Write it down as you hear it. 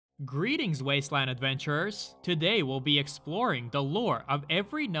Greetings, Wasteland Adventurers! Today we'll be exploring the lore of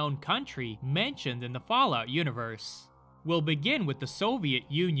every known country mentioned in the Fallout universe. We'll begin with the Soviet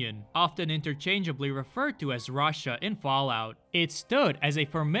Union, often interchangeably referred to as Russia in Fallout. It stood as a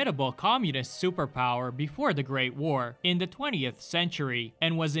formidable communist superpower before the Great War in the 20th century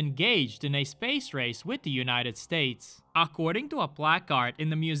and was engaged in a space race with the United States. According to a placard in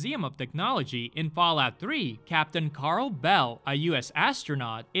the Museum of Technology in Fallout 3, Captain Carl Bell, a US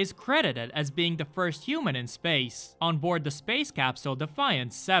astronaut, is credited as being the first human in space, on board the space capsule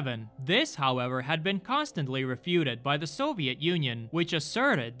Defiance 7. This, however, had been constantly refuted by the Soviet Union, which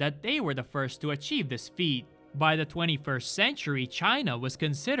asserted that they were the first to achieve this feat. By the 21st century, China was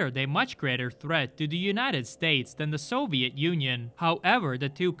considered a much greater threat to the United States than the Soviet Union. However, the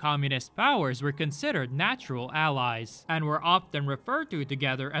two communist powers were considered natural allies, and were often referred to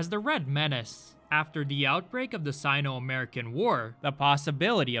together as the Red Menace. After the outbreak of the Sino-American War, the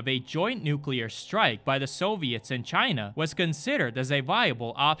possibility of a joint nuclear strike by the Soviets and China was considered as a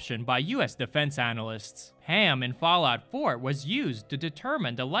viable option by US defense analysts. Ham in Fallout 4 was used to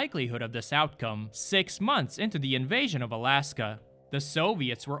determine the likelihood of this outcome, 6 months into the invasion of Alaska. The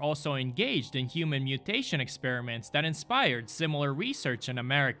Soviets were also engaged in human mutation experiments that inspired similar research in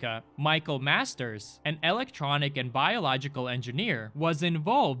America. Michael Masters, an electronic and biological engineer, was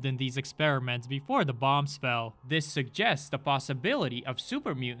involved in these experiments before the bombs fell. This suggests the possibility of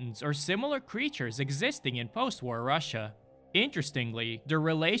supermutants or similar creatures existing in post-war Russia. Interestingly, the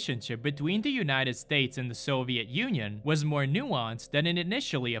relationship between the United States and the Soviet Union was more nuanced than it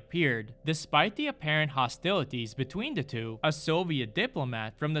initially appeared. Despite the apparent hostilities between the two, a Soviet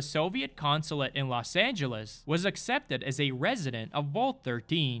diplomat from the Soviet consulate in Los Angeles was accepted as a resident of Vault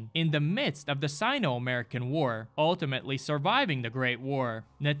 13 in the midst of the Sino-American War, ultimately surviving the Great War.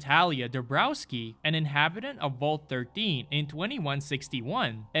 Natalia Dabrowski, an inhabitant of Vault 13 in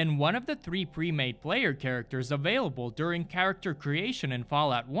 2161, and one of the 3 pre-made player characters available during character creation in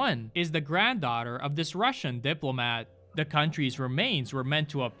Fallout 1, is the granddaughter of this Russian diplomat. The country's remains were meant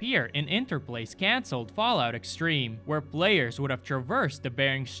to appear in Interplay's cancelled Fallout Extreme, where players would have traversed the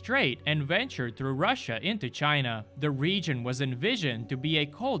Bering Strait and ventured through Russia into China. The region was envisioned to be a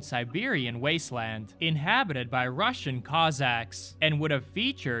cold Siberian wasteland, inhabited by Russian Cossacks, and would have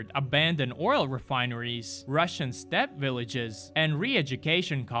featured abandoned oil refineries, Russian steppe villages, and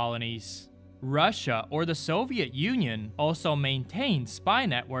re-education colonies. Russia, or the Soviet Union, also maintained spy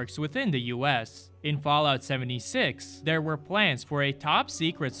networks within the US. In Fallout 76, there were plans for a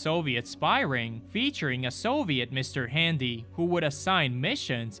top-secret Soviet spy ring featuring a Soviet Mr. Handy, who would assign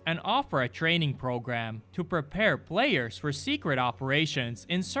missions and offer a training program to prepare players for secret operations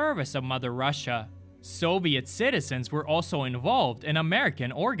in service of Mother Russia. Soviet citizens were also involved in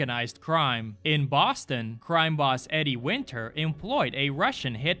American organized crime. In Boston, crime boss Eddie Winter employed a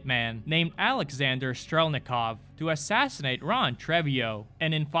Russian hitman named Alexander Strelnikov to assassinate Ron Trevio.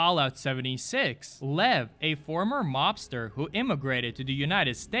 And in Fallout 76, Lev, a former mobster who immigrated to the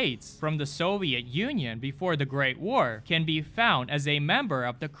United States from the Soviet Union before the Great War, can be found as a member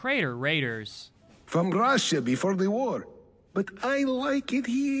of the Crater Raiders. From Russia before the war, but I like it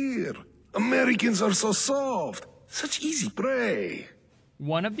here. Americans are so soft, such easy prey.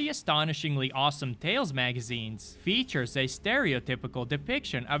 One of the astonishingly awesome Tales magazines features a stereotypical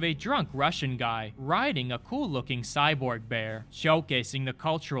depiction of a drunk Russian guy riding a cool-looking cyborg bear, showcasing the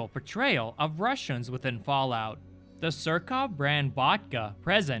cultural portrayal of Russians within Fallout. The Surkov brand vodka,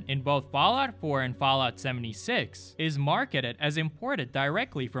 present in both Fallout 4 and Fallout 76, is marketed as imported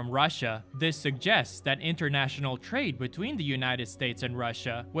directly from Russia. This suggests that international trade between the United States and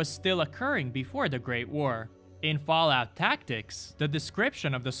Russia was still occurring before the Great War. In Fallout Tactics, the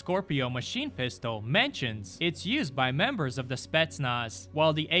description of the Scorpio machine pistol mentions it's used by members of the Spetsnaz,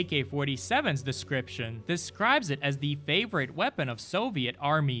 while the AK-47's description describes it as the favorite weapon of Soviet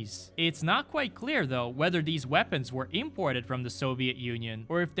armies. It's not quite clear though whether these weapons were imported from the Soviet Union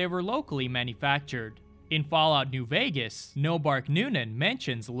or if they were locally manufactured. In Fallout New Vegas, Nobark Noonan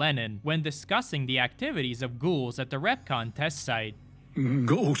mentions Lenin when discussing the activities of ghouls at the Repcon test site.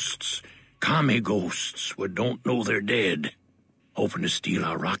 Ghosts. Commie ghosts who don't know they're dead, hoping to steal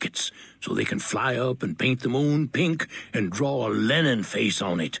our rockets so they can fly up and paint the moon pink and draw a Lenin face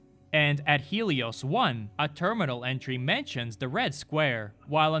on it. And at Helios 1, a terminal entry mentions the Red Square,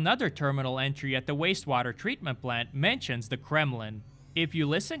 while another terminal entry at the wastewater treatment plant mentions the Kremlin. If you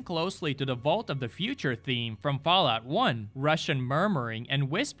listen closely to the Vault of the Future theme from Fallout 1, Russian murmuring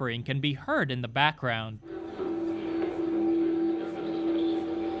and whispering can be heard in the background.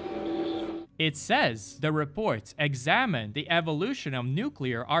 It says the reports examined the evolution of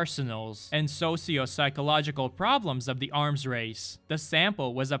nuclear arsenals and socio-psychological problems of the arms race. The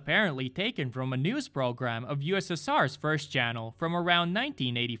sample was apparently taken from a news program of USSR's first channel from around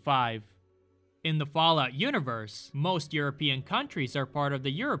 1985. In the Fallout universe, most European countries are part of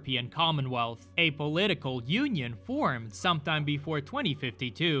the European Commonwealth, a political union formed sometime before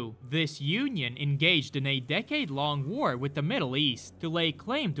 2052. This union engaged in a decade-long war with the Middle East to lay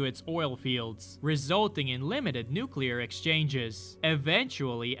claim to its oil fields, resulting in limited nuclear exchanges.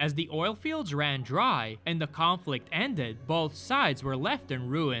 Eventually, as the oil fields ran dry and the conflict ended, both sides were left in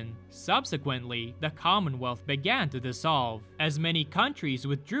ruin. Subsequently, the Commonwealth began to dissolve, as many countries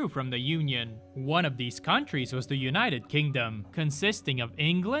withdrew from the Union. One of these countries was the United Kingdom, consisting of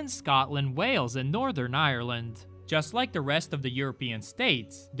England, Scotland, Wales, and Northern Ireland. Just like the rest of the European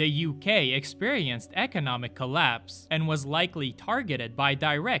states, the UK experienced economic collapse and was likely targeted by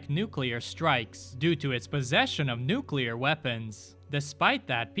direct nuclear strikes due to its possession of nuclear weapons. Despite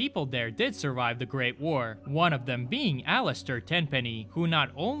that, people there did survive the Great War, one of them being Alistair Tenpenny, who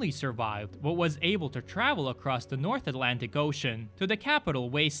not only survived, but was able to travel across the North Atlantic Ocean to the capital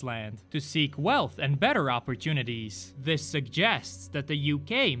wasteland to seek wealth and better opportunities. This suggests that the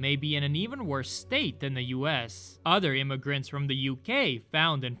UK may be in an even worse state than the US. Other immigrants from the UK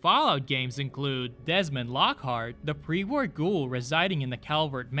found in Fallout games include Desmond Lockhart, the pre-war ghoul residing in the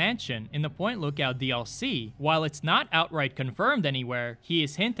Calvert Mansion in the Point Lookout DLC. While it's not outright confirmed anywhere, he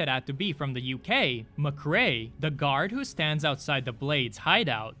is hinted at to be from the UK. McRae, the guard who stands outside the Blades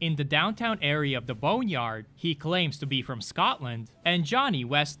hideout in the downtown area of the Boneyard, he claims to be from Scotland. And Johnny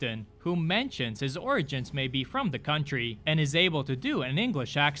Weston, who mentions his origins may be from the country and is able to do an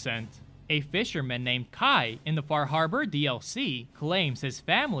English accent. A fisherman named Kai in the Far Harbor DLC claims his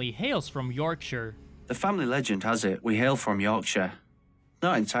family hails from Yorkshire. The family legend has it we hail from Yorkshire.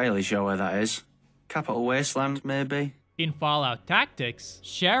 Not entirely sure where that is. Capital Wasteland, maybe? In Fallout Tactics,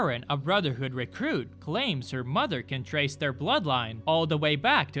 Sharon, a Brotherhood recruit, claims her mother can trace their bloodline all the way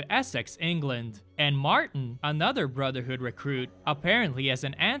back to Essex, England. And Martin, another Brotherhood recruit, apparently has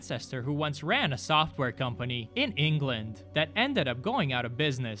an ancestor who once ran a software company in England that ended up going out of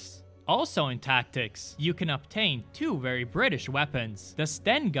business. Also in Tactics, you can obtain two very British weapons, the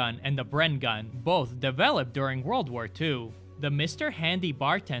Sten gun and the Bren gun, both developed during World War II. The Mr. Handy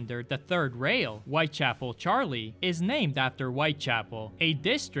bartender, the third rail, Whitechapel Charlie, is named after Whitechapel, a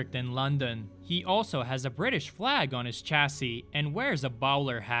district in London. He also has a British flag on his chassis and wears a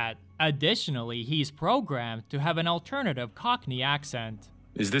bowler hat. Additionally, he's programmed to have an alternative Cockney accent.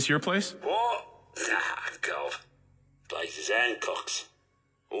 Is this your place? What? Nah, golf. Place is Hancock's.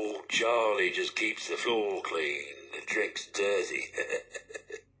 Old Charlie just keeps the floor clean, the drinks dirty.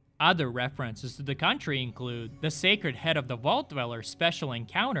 Other references to the country include the Sacred Head of the Vault Dweller special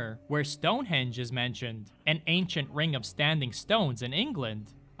encounter, where Stonehenge is mentioned, an ancient ring of standing stones in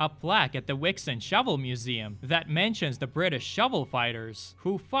England, a plaque at the Wixon Shovel Museum that mentions the British shovel fighters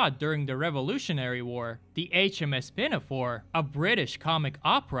who fought during the Revolutionary War, the HMS Pinafore, a British comic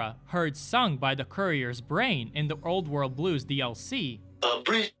opera heard sung by the Courier's Brain in the Old World Blues DLC, a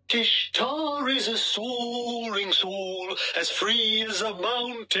British tar is a soaring soul, as free as a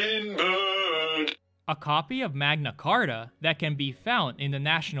mountain bird. A copy of Magna Carta that can be found in the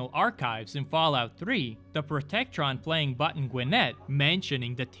National Archives in Fallout 3, the Protectron playing Button Gwinnett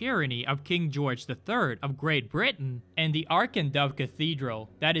mentioning the tyranny of King George III of Great Britain, and the Arkandove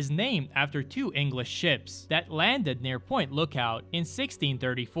Cathedral that is named after two English ships that landed near Point Lookout in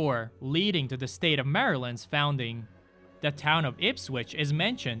 1634, leading to the state of Maryland's founding. The town of Ipswich is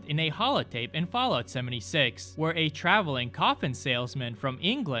mentioned in a holotape in Fallout 76, where a traveling coffin salesman from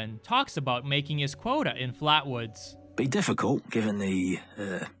England talks about making his quota in Flatwoods. Be difficult, given the,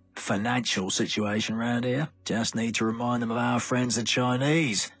 financial situation around here. Just need to remind them of our friends the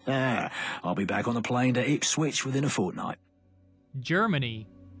Chinese. I'll be back on the plane to Ipswich within a fortnight. Germany.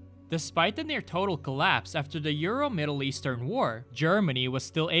 Despite the near-total collapse after the Euro-Middle Eastern War, Germany was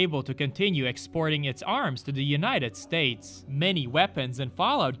still able to continue exporting its arms to the United States. Many weapons and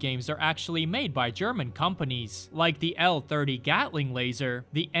Fallout games are actually made by German companies, like the L-30 Gatling laser,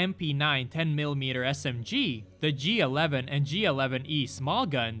 the MP9 10mm SMG, the G11 and G11E small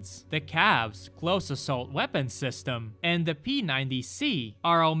guns, the CAVS Close Assault Weapons System, and the P90C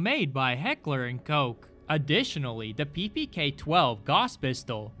are all made by Heckler & Koch. Additionally, the PPK-12 Gauss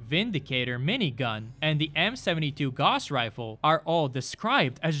pistol, Vindicator minigun, and the M72 Gauss rifle are all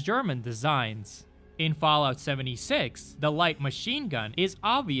described as German designs. In Fallout 76, the light machine gun is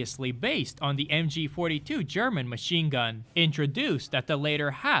obviously based on the MG42 German machine gun, introduced at the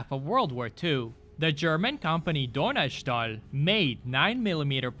later half of World War II. The German company Donaustahl made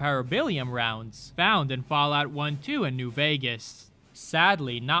 9mm parabellum rounds found in Fallout 1-2 in New Vegas.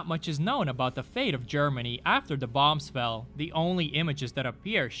 Sadly, not much is known about the fate of Germany after the bombs fell. The only images that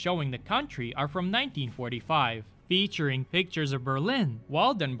appear showing the country are from 1945, featuring pictures of Berlin,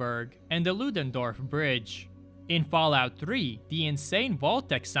 Waldenburg, and the Ludendorff Bridge. In Fallout 3, the insane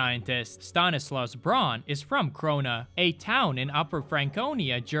Vault-Tec scientist Stanislaus Braun is from Krona, a town in Upper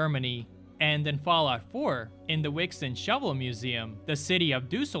Franconia, Germany. And in Fallout 4, in the Wixen Shovel Museum, the city of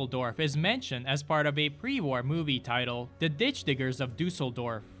Dusseldorf is mentioned as part of a pre-war movie titled The Ditch Diggers of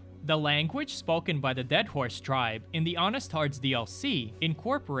Dusseldorf. The language spoken by the Dead Horse tribe in the Honest Hearts DLC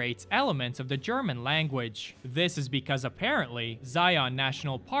incorporates elements of the German language. This is because apparently, Zion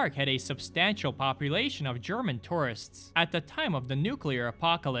National Park had a substantial population of German tourists at the time of the nuclear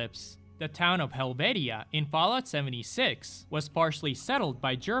apocalypse. The town of Helvetia in Fallout 76 was partially settled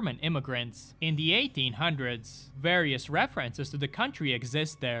by German immigrants in the 1800s. Various references to the country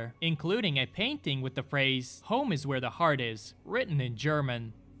exist there, including a painting with the phrase, "Home is where the heart is," written in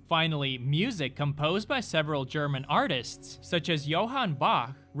German. Finally, music composed by several German artists, such as Johann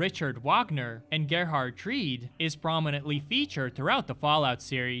Bach, Richard Wagner, and Gerhard Tried, is prominently featured throughout the Fallout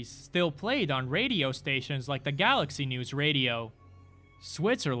series, still played on radio stations like the Galaxy News Radio.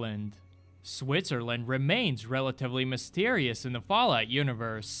 Switzerland. Switzerland remains relatively mysterious in the Fallout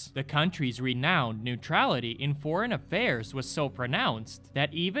universe. The country's renowned neutrality in foreign affairs was so pronounced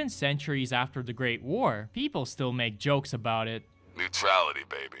that even centuries after the Great War, people still make jokes about it. Neutrality,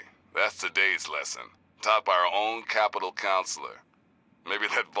 baby. That's today's lesson. Taught by our own capital counselor. Maybe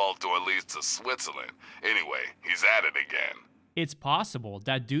let Vault do at least to Switzerland. Anyway, he's at it again. It's possible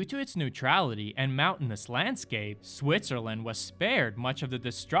that due to its neutrality and mountainous landscape, Switzerland was spared much of the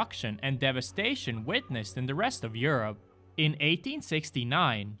destruction and devastation witnessed in the rest of Europe. In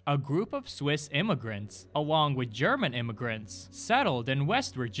 1869, a group of Swiss immigrants, along with German immigrants, settled in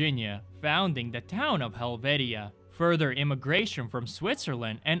West Virginia, founding the town of Helvetia. Further immigration from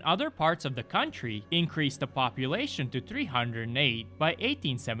Switzerland and other parts of the country increased the population to 308 by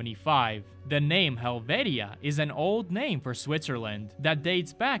 1875. The name Helvetia is an old name for Switzerland that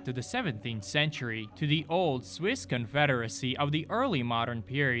dates back to the 17th century, to the old Swiss Confederacy of the early modern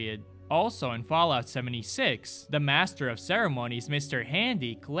period. Also in Fallout 76, the Master of Ceremonies Mr.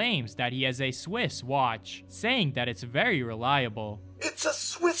 Handy claims that he has a Swiss watch, saying that it's very reliable. It's a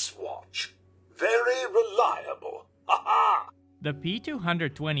Swiss watch. Very reliable. Ha-ha! The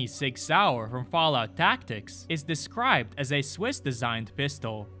P220 Sig Sauer from Fallout Tactics is described as a Swiss-designed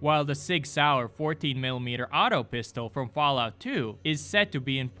pistol, while the Sig Sauer 14mm auto pistol from Fallout 2 is said to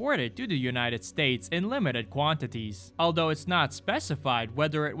be imported to the United States in limited quantities, although it's not specified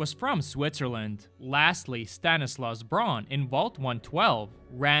whether it was from Switzerland. Lastly, Stanislaus Braun in Vault 112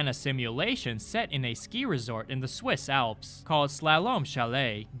 ran a simulation set in a ski resort in the Swiss Alps called Slalom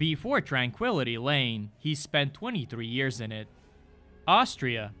Chalet before Tranquility Lane. He spent 23 years in it.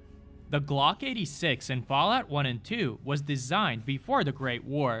 Austria. The Glock 86 in Fallout 1 and 2 was designed before the Great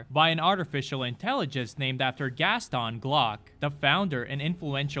War by an artificial intelligence named after Gaston Glock, the founder and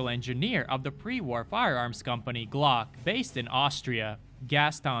influential engineer of the pre-war firearms company Glock, based in Austria.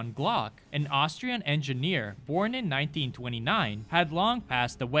 Gaston Glock, an Austrian engineer born in 1929, had long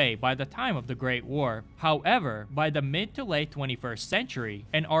passed away by the time of the Great War. However, by the mid to late 21st century,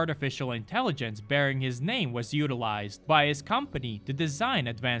 an artificial intelligence bearing his name was utilized by his company to design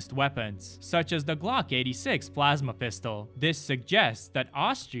advanced weapons, such as the Glock 86 plasma pistol. This suggests that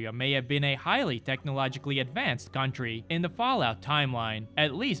Austria may have been a highly technologically advanced country in the Fallout timeline,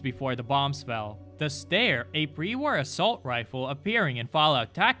 at least before the bombs fell. The Steyr, a pre-war assault rifle appearing in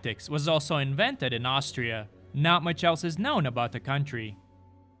Fallout Tactics, was also invented in Austria. Not much else is known about the country.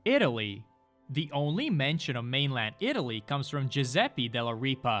 Italy. The only mention of mainland Italy comes from Giuseppe della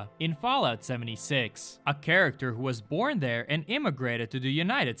Ripa in Fallout 76, a character who was born there and immigrated to the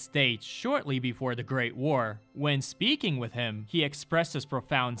United States shortly before the Great War. When speaking with him, he expressed his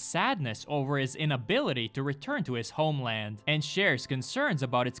profound sadness over his inability to return to his homeland and shares concerns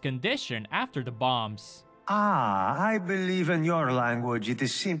about its condition after the bombs. I believe in your language it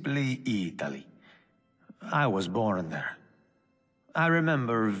is simply Italy. I was born there. I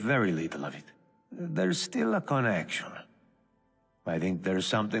remember very little of it. There's still a connection. I think there's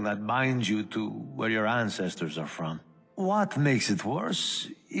something that binds you to where your ancestors are from. What makes it worse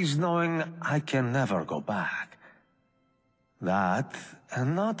is knowing I can never go back. That,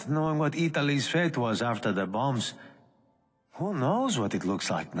 and not knowing what Italy's fate was after the bombs. Who knows what it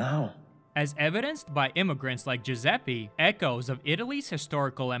looks like now? As evidenced by immigrants like Giuseppe, echoes of Italy's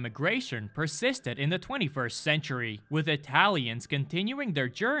historical emigration persisted in the 21st century, with Italians continuing their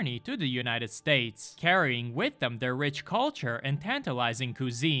journey to the United States, carrying with them their rich culture and tantalizing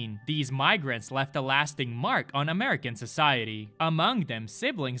cuisine. These migrants left a lasting mark on American society. Among them,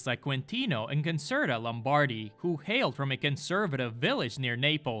 siblings like Quintino and Concerta Lombardi, who hailed from a conservative village near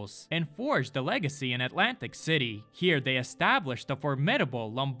Naples, and forged a legacy in Atlantic City. Here they established the formidable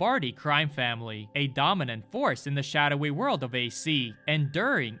Lombardi crime family, a dominant force in the shadowy world of AC,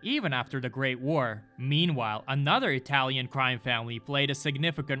 enduring even after the Great War. Meanwhile, another Italian crime family played a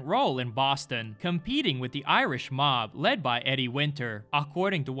significant role in Boston, competing with the Irish mob led by Eddie Winter.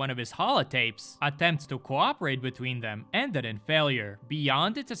 According to one of his holotapes, attempts to cooperate between them ended in failure.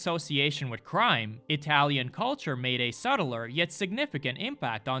 Beyond its association with crime, Italian culture made a subtler yet significant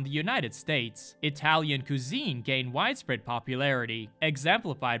impact on the United States. Italian cuisine gained widespread popularity,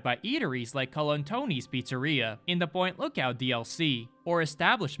 exemplified by eateries like Colontoni's Pizzeria in the Point Lookout DLC, or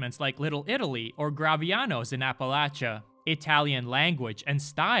establishments like Little Italy or Graviano's in Appalachia. Italian language and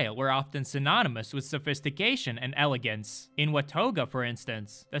style were often synonymous with sophistication and elegance. In Watoga, for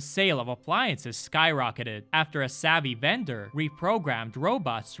instance, the sale of appliances skyrocketed after a savvy vendor reprogrammed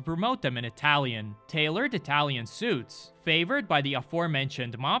robots to promote them in Italian. Tailored Italian suits, favored by the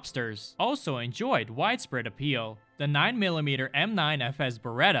aforementioned mobsters, also enjoyed widespread appeal. The 9mm M9FS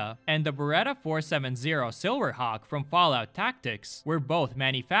Beretta and the Beretta 470 Silverhawk from Fallout Tactics were both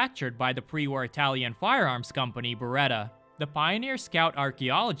manufactured by the pre-war Italian firearms company Beretta. The Pioneer Scout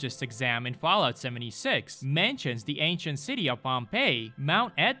Archaeologist exam in Fallout 76 mentions the ancient city of Pompeii,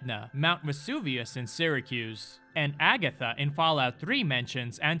 Mount Etna, Mount Vesuvius in Syracuse. And Agatha in Fallout 3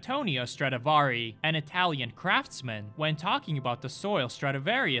 mentions Antonio Stradivari, an Italian craftsman, when talking about the Soil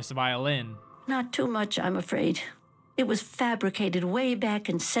Stradivarius violin. Not too much, I'm afraid. It was fabricated way back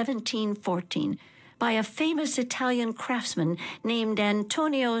in 1714 by a famous Italian craftsman named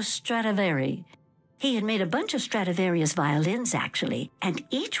Antonio Stradivari. He had made a bunch of Stradivarius violins, actually, and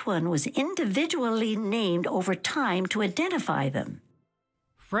each one was individually named over time to identify them.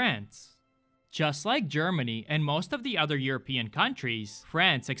 France. Just like Germany and most of the other European countries,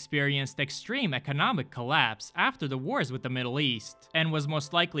 France experienced extreme economic collapse after the wars with the Middle East, and was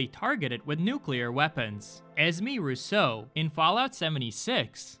most likely targeted with nuclear weapons. Esme Rousseau, in Fallout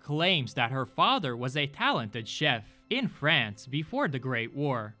 76, claims that her father was a talented chef in France before the Great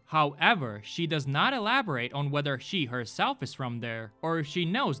War. However, she does not elaborate on whether she herself is from there, or if she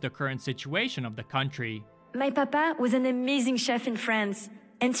knows the current situation of the country. My papa was an amazing chef in France,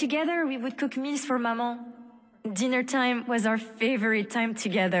 and together we would cook meals for maman. Dinner time was our favorite time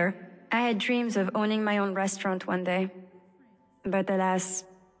together. I had dreams of owning my own restaurant one day. But alas,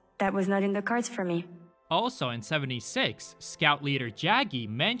 that was not in the cards for me. Also in 76, Scout leader Jaggy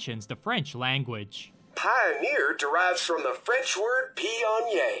mentions the French language. Pioneer derives from the French word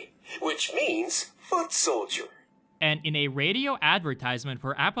pionnier, which means foot soldier. And in a radio advertisement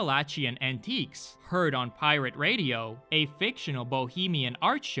for Appalachian Antiques, heard on pirate radio, a fictional bohemian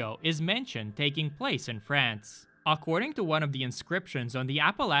art show is mentioned taking place in France. According to one of the inscriptions on the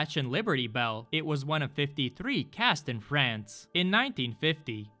Appalachian Liberty Bell, it was one of 53 cast in France in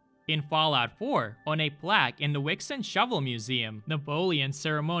 1950. In Fallout 4, on a plaque in the Wixon Shovel Museum, Napoleon's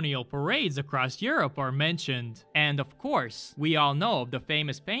ceremonial parades across Europe are mentioned. And of course, we all know of the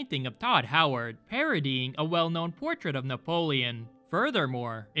famous painting of Todd Howard, parodying a well-known portrait of Napoleon.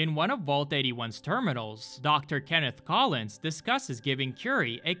 Furthermore, in one of Vault 81's terminals, Dr. Kenneth Collins discusses giving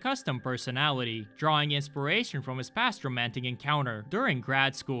Curie a custom personality, drawing inspiration from his past romantic encounter during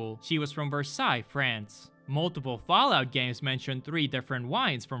grad school. She was from Versailles, France. Multiple Fallout games mention 3 different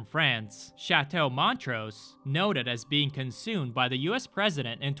wines from France. Chateau Montrose, noted as being consumed by the US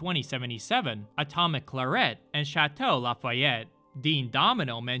President in 2077, Atomic Claret, and Chateau Lafayette. Dean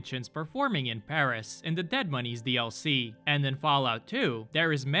Domino mentions performing in Paris in the Dead Money's DLC, and in Fallout 2,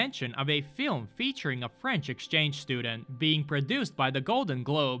 there is mention of a film featuring a French exchange student being produced by the Golden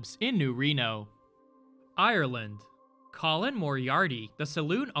Globes in New Reno. Ireland. Colin Moriarty, the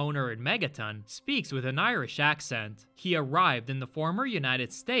saloon owner in Megaton, speaks with an Irish accent. He arrived in the former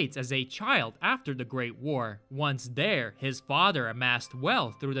United States as a child after the Great War. Once there, his father amassed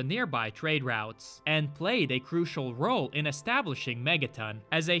wealth through the nearby trade routes, and played a crucial role in establishing Megaton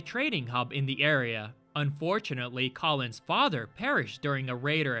as a trading hub in the area. Unfortunately, Colin's father perished during a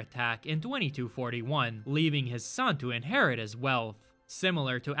raider attack in 2241, leaving his son to inherit his wealth.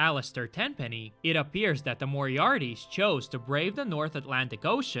 Similar to Alistair Tenpenny, it appears that the Moriartys chose to brave the North Atlantic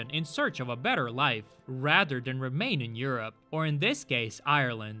Ocean in search of a better life. rather than remain in Europe, or in this case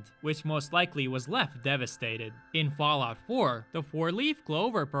Ireland, which most likely was left devastated. In Fallout 4, the 4-leaf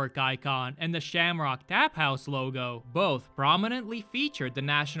clover perk icon and the Shamrock Tap House logo both prominently featured the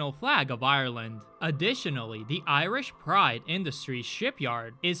national flag of Ireland. Additionally, the Irish Pride Industries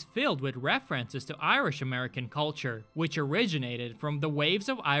shipyard is filled with references to Irish-American culture, which originated from the waves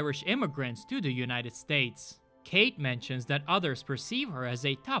of Irish immigrants to the United States. Kate mentions that others perceive her as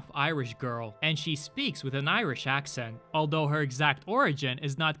a tough Irish girl, and she speaks with an Irish accent, although her exact origin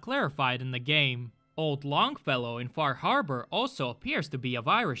is not clarified in the game. Old Longfellow in Far Harbor also appears to be of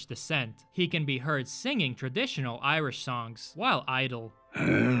Irish descent. He can be heard singing traditional Irish songs while idle.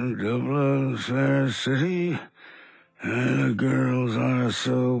 And Dublin's fair city, and the girls are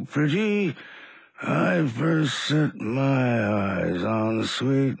so pretty. I first set my eyes on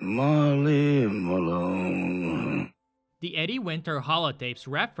sweet Molly Malone. The Eddie Winter holotapes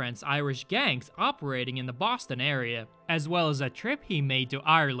reference Irish gangs operating in the Boston area, as well as a trip he made to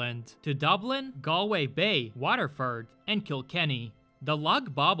Ireland, to Dublin, Galway Bay, Waterford, and Kilkenny. The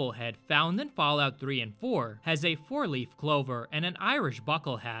lug bobblehead found in Fallout 3 and 4 has a 4-leaf clover and an Irish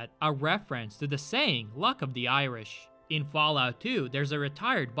buckle hat, a reference to the saying, "Luck of the Irish." In Fallout 2, there's a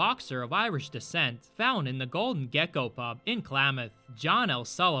retired boxer of Irish descent found in the Golden Gecko pub in Klamath, John L.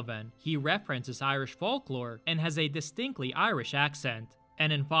 Sullivan. He references Irish folklore and has a distinctly Irish accent.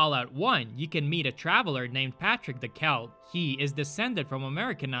 And in Fallout 1, you can meet a traveler named Patrick the Celt. He is descended from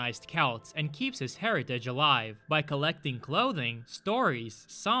Americanized Celts and keeps his heritage alive by collecting clothing, stories,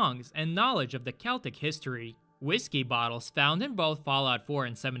 songs, and knowledge of the Celtic history. Whiskey bottles found in both Fallout 4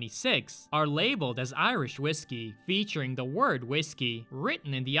 and 76 are labeled as Irish whiskey, featuring the word whiskey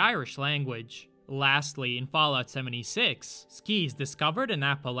written in the Irish language. Lastly, in Fallout 76, skis discovered in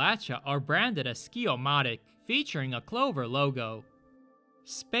Appalachia are branded as Ski-O-Matic, featuring a clover logo.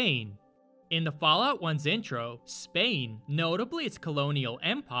 Spain. In the Fallout 1's intro, Spain, notably its colonial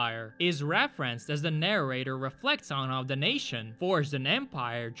empire, is referenced as the narrator reflects on how the nation forged an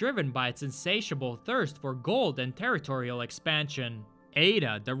empire driven by its insatiable thirst for gold and territorial expansion.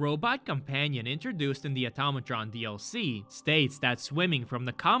 Ada, the robot companion introduced in the Automatron DLC, states that swimming from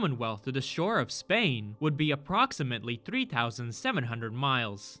the Commonwealth to the shore of Spain would be approximately 3,700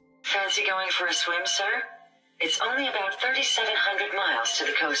 miles. Fancy going for a swim, sir? It's only about 3,700 miles to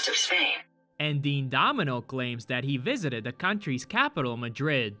the coast of Spain. And Dean Domino claims that he visited the country's capital,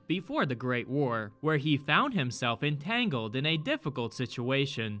 Madrid, before the Great War, where he found himself entangled in a difficult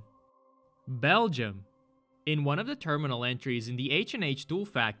situation. Belgium. In one of the terminal entries in the H&H Tool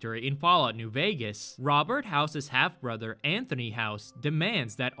Factory in Fallout New Vegas, Robert House's half-brother Anthony House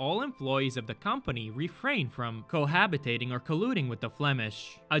demands that all employees of the company refrain from cohabitating or colluding with the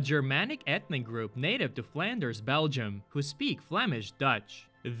Flemish, a Germanic ethnic group native to Flanders, Belgium, who speak Flemish Dutch.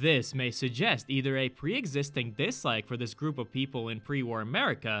 This may suggest either a pre-existing dislike for this group of people in pre-war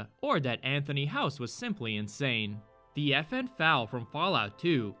America, or that Anthony House was simply insane. The FN FAL from Fallout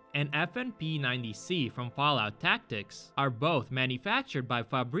 2 and FN-P90C from Fallout Tactics are both manufactured by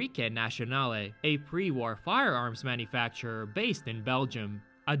Fabrique Nationale, a pre-war firearms manufacturer based in Belgium.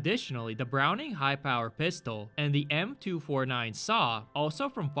 Additionally, the Browning high-power pistol and the M249 saw, also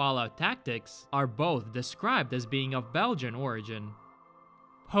from Fallout Tactics, are both described as being of Belgian origin.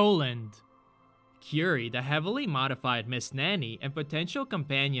 Poland. Curie, the heavily modified Miss Nanny and potential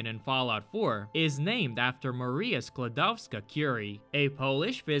companion in Fallout 4, is named after Maria Skłodowska Curie, a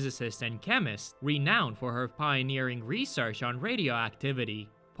Polish physicist and chemist renowned for her pioneering research on radioactivity.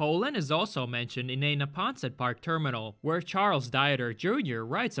 Poland is also mentioned in a Neponset Park terminal, where Charles Dieter Jr.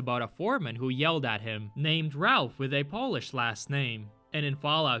 writes about a foreman who yelled at him, named Ralph with a Polish last name. And in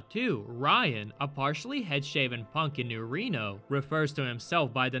Fallout 2, Ryan, a partially head-shaven punk in New Reno, refers to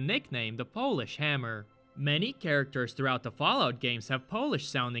himself by the nickname the Polish Hammer. Many characters throughout the Fallout games have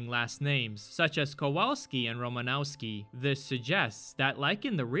Polish-sounding last names, such as Kowalski and Romanowski. This suggests that, like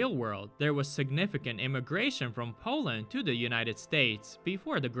in the real world, there was significant immigration from Poland to the United States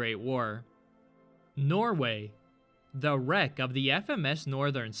before the Great War. Norway. The wreck of the FMS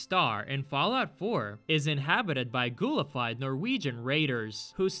Northern Star in Fallout 4 is inhabited by ghoulified Norwegian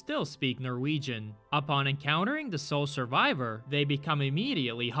raiders who still speak Norwegian. Upon encountering the sole survivor, they become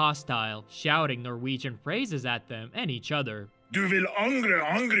immediately hostile, shouting Norwegian phrases at them and each other. Du vill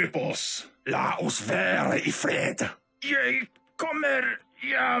angripa oss. La oss vara I fred. Jag kommer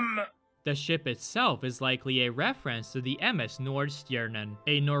hjem. The ship itself is likely a reference to the MS Nordstjernen,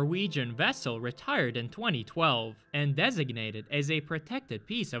 a Norwegian vessel retired in 2012 and designated as a protected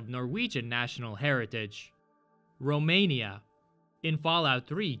piece of Norwegian national heritage. Romania. In Fallout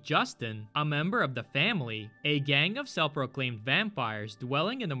 3, Justin, a member of the family, a gang of self-proclaimed vampires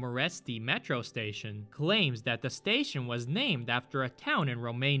dwelling in the Moresti metro station, claims that the station was named after a town in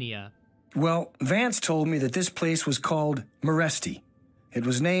Romania. Well, Vance told me that this place was called Moresti. It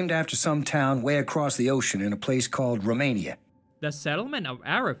was named after some town way across the ocean in a place called Romania. The settlement of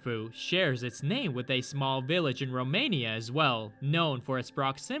Arifu shares its name with a small village in Romania as well, known for its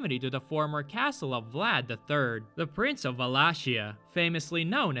proximity to the former castle of Vlad III, the Prince of Wallachia, famously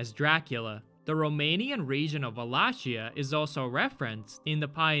known as Dracula. The Romanian region of Wallachia is also referenced in the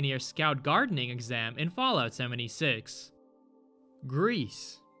Pioneer Scout Gardening exam in Fallout 76.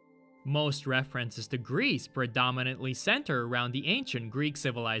 Greece. Most references to Greece predominantly center around the ancient Greek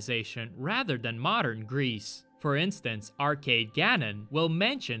civilization rather than modern Greece. For instance, Arcade Gannon will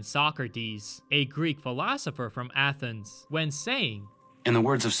mention Socrates, a Greek philosopher from Athens, when saying, "In the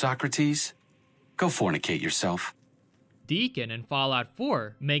words of Socrates, go fornicate yourself." Deacon in Fallout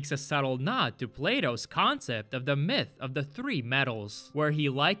 4 makes a subtle nod to Plato's concept of the myth of the three metals, where he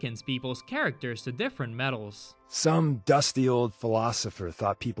likens people's characters to different metals. Some dusty old philosopher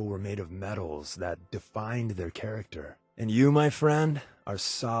thought people were made of metals that defined their character. And you, my friend, are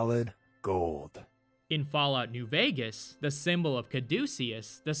solid gold. In Fallout New Vegas, the symbol of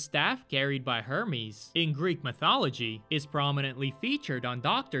Caduceus, the staff carried by Hermes, in Greek mythology, is prominently featured on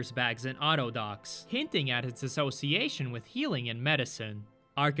doctors' bags and auto docks, hinting at its association with healing and medicine.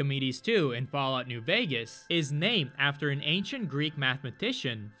 Archimedes 2 in Fallout New Vegas is named after an ancient Greek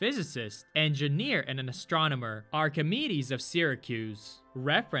mathematician, physicist, engineer, and an astronomer, Archimedes of Syracuse.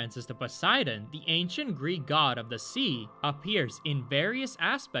 References to Poseidon, the ancient Greek god of the sea, appears in various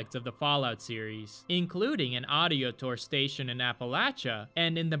aspects of the Fallout series, including an audio tour station in Appalachia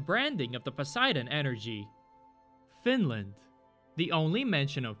and in the branding of the Poseidon energy. Finland. The only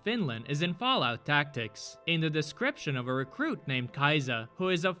mention of Finland is in Fallout Tactics, in the description of a recruit named Kaisa, who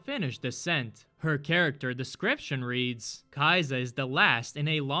is of Finnish descent. Her character description reads, "Kaisa is the last in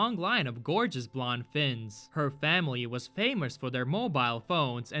a long line of gorgeous blonde Finns. Her family was famous for their mobile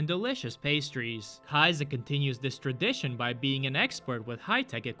phones and delicious pastries. Kaisa continues this tradition by being an expert with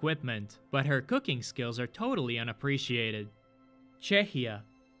high-tech equipment, but her cooking skills are totally unappreciated." Czechia.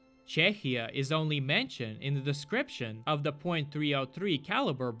 Czechia is only mentioned in the description of the .303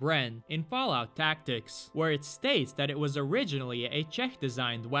 caliber Bren in Fallout Tactics, where it states that it was originally a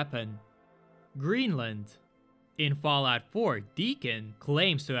Czech-designed weapon. Greenland. In Fallout 4, Deacon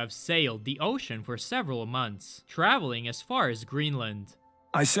claims to have sailed the ocean for several months, traveling as far as Greenland.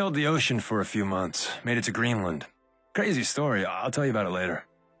 I sailed the ocean for a few months, made it to Greenland. Crazy story, I'll tell you about it later.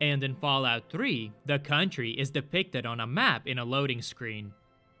 And in Fallout 3, the country is depicted on a map in a loading screen.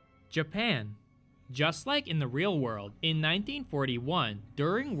 Japan. Just like in the real world, in 1941,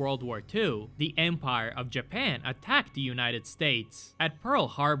 during World War II, the Empire of Japan attacked the United States. At Pearl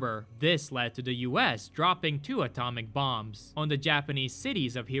Harbor, this led to the US dropping 2 atomic bombs on the Japanese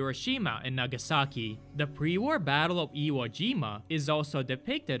cities of Hiroshima and Nagasaki. The pre-war Battle of Iwo Jima is also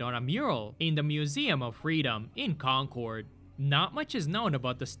depicted on a mural in the Museum of Freedom in Concord. Not much is known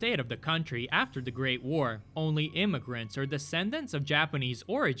about the state of the country after the Great War. Only immigrants or descendants of Japanese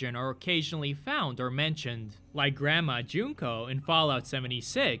origin are occasionally found or mentioned. Like Grandma Junko in Fallout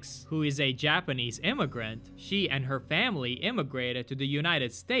 76, who is a Japanese immigrant. She and her family immigrated to the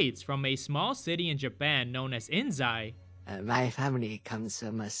United States from a small city in Japan known as Inzai. My family comes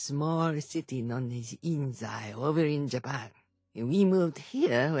from a small city known as Inzai over in Japan. We moved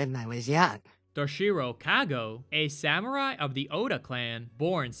here when I was young. Toshiro Kago, a samurai of the Oda clan,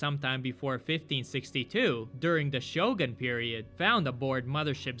 born sometime before 1562 during the Shogun period, found aboard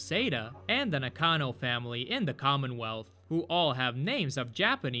Mothership Zeta and the Nakano family in the Commonwealth, who all have names of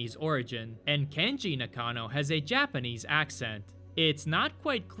Japanese origin, and Kenji Nakano has a Japanese accent. It's not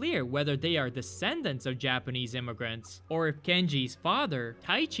quite clear whether they are descendants of Japanese immigrants, or if Kenji's father,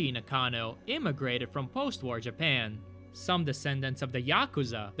 Taichi Nakano, immigrated from post-war Japan. Some descendants of the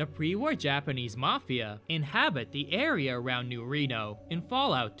Yakuza, the pre-war Japanese mafia, inhabit the area around New Reno in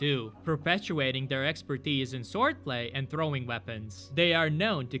Fallout 2, perpetuating their expertise in swordplay and throwing weapons. They are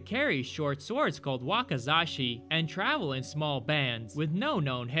known to carry short swords called wakizashi and travel in small bands with no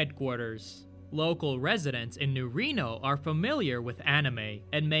known headquarters. Local residents in New Reno are familiar with anime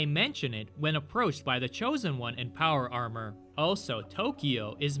and may mention it when approached by the Chosen One in power armor. Also,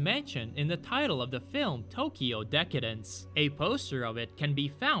 Tokyo is mentioned in the title of the film Tokyo Decadence. A poster of it can be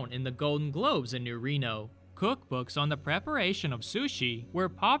found in the Golden Globes in New Reno. Cookbooks on the preparation of sushi were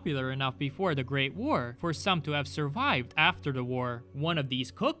popular enough before the Great War for some to have survived after the war. One of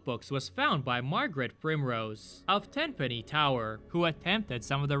these cookbooks was found by Margaret Primrose of Tenpenny Tower, who attempted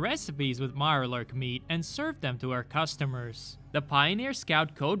some of the recipes with Mirelurk meat and served them to her customers. The Pioneer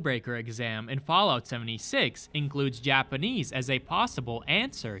Scout Codebreaker exam in Fallout 76 includes Japanese as a possible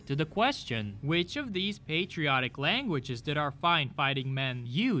answer to the question, which of these patriotic languages did our fine fighting men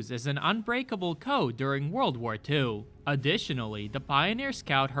use as an unbreakable code during World War II? Additionally, the Pioneer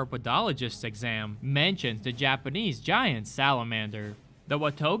Scout Herpetologist exam mentions the Japanese giant salamander. The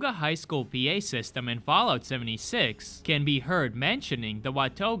Watoga High School PA system in Fallout 76 can be heard mentioning the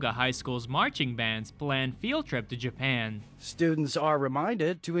Watoga High School's marching band's planned field trip to Japan. Students are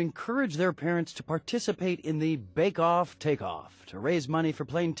reminded to encourage their parents to participate in the Bake Off Takeoff to raise money for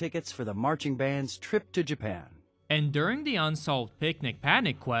plane tickets for the marching band's trip to Japan. And during the Unsolved Picnic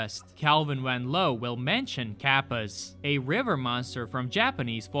Panic quest, Calvin Van Lowe will mention kappas, a river monster from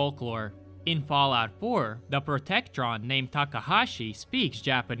Japanese folklore. In Fallout 4, the Protectron named Takahashi speaks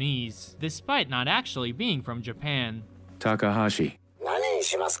Japanese, despite not actually being from Japan. Takahashi.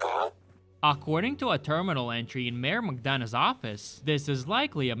 According to a terminal entry in Mayor McDonough's office, this is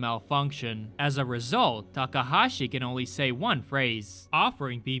likely a malfunction. As a result, Takahashi can only say one phrase,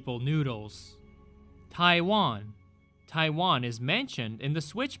 offering people noodles. Taiwan. Taiwan is mentioned in the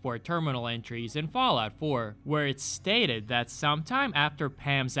switchboard terminal entries in Fallout 4, where it's stated that sometime after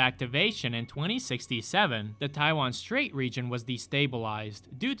Pam's activation in 2067, the Taiwan Strait region was destabilized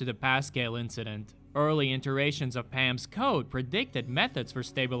due to the Pascal incident. Early iterations of Pam's code predicted methods for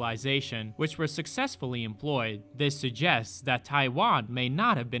stabilization, which were successfully employed. This suggests that Taiwan may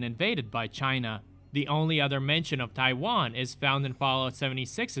not have been invaded by China. The only other mention of Taiwan is found in Fallout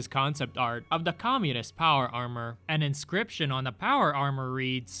 76's concept art of the communist power armor. An inscription on the power armor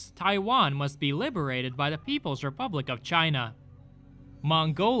reads, "Taiwan must be liberated by the People's Republic of China."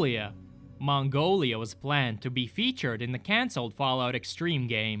 Mongolia. Mongolia was planned to be featured in the cancelled Fallout Extreme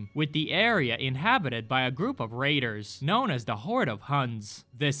game, with the area inhabited by a group of raiders known as the Horde of Huns.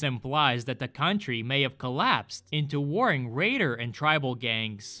 This implies that the country may have collapsed into warring raider and tribal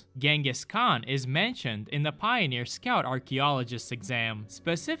gangs. Genghis Khan is mentioned in the Pioneer Scout Archaeologist exam,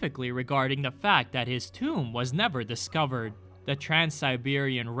 specifically regarding the fact that his tomb was never discovered. The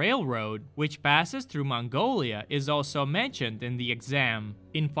Trans-Siberian Railroad, which passes through Mongolia, is also mentioned in the exam.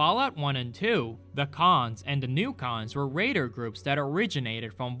 In Fallout 1 and 2, the Khans and the New Khans were raider groups that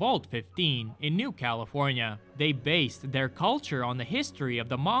originated from Vault 15 in New California. They based their culture on the history of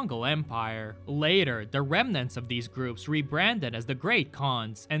the Mongol Empire. Later, the remnants of these groups rebranded as the Great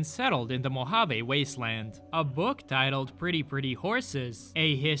Khans and settled in the Mojave Wasteland. A book titled Pretty Horses,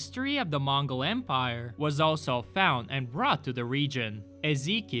 A History of the Mongol Empire, was also found and brought to the region.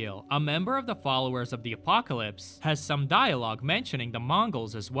 Ezekiel, a member of the Followers of the Apocalypse, has some dialogue mentioning the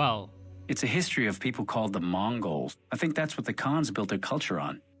Mongols as well. It's a history of people called the Mongols. I think that's what the Khans built their culture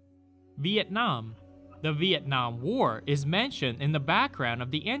on. Vietnam. The Vietnam War is mentioned in the background of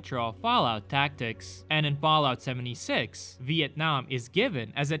the intro of Fallout Tactics, and in Fallout 76, Vietnam is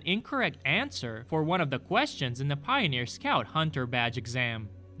given as an incorrect answer for one of the questions in the Pioneer Scout Hunter Badge exam.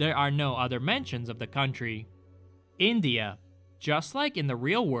 There are no other mentions of the country. India. Just like in the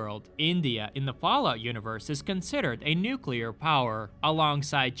real world, India in the Fallout universe is considered a nuclear power,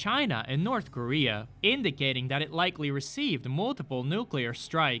 alongside China and North Korea, indicating that it likely received multiple nuclear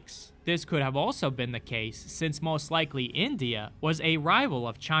strikes. This could have also been the case since most likely India was a rival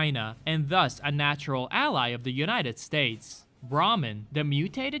of China and thus a natural ally of the United States. Brahmin, the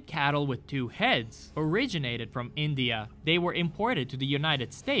mutated cattle with two heads, originated from India. They were imported to the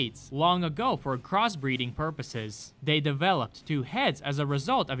United States long ago for crossbreeding purposes. They developed two heads as a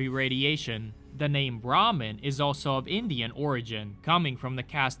result of irradiation. The name Brahmin is also of Indian origin, coming from the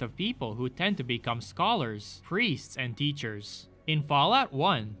caste of people who tend to become scholars, priests, and teachers. In Fallout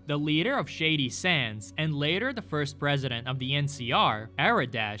 1, the leader of Shady Sands, and later the first president of the NCR,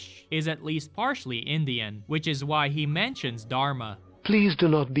 Aradash, is at least partially Indian, which is why he mentions Dharma. Please do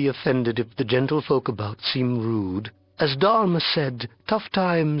not be offended if the gentlefolk about seem rude. As Dharma said, tough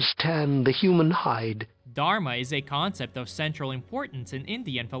times tan the human hide. Dharma is a concept of central importance in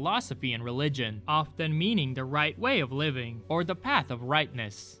Indian philosophy and religion, often meaning the right way of living, or the path of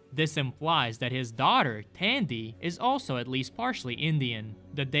rightness. This implies that his daughter, Tandy, is also at least partially Indian.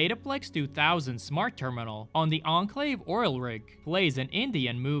 The Dataplex 2000 Smart Terminal on the Enclave oil rig plays an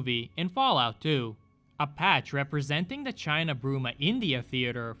Indian movie in Fallout 2. A patch representing the China Bruma India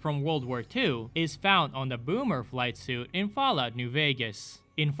Theater from World War II is found on the Boomer flight suit in Fallout New Vegas.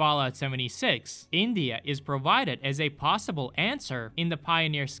 In Fallout 76, India is provided as a possible answer in the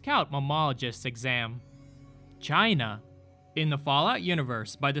Pioneer Scout Mammologist exam. China. In the Fallout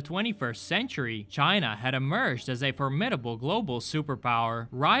universe, by the 21st century, China had emerged as a formidable global superpower,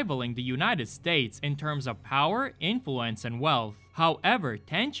 rivaling the United States in terms of power, influence, and wealth. However,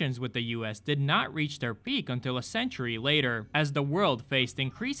 tensions with the US did not reach their peak until a century later, as the world faced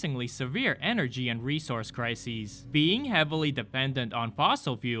increasingly severe energy and resource crises. Being heavily dependent on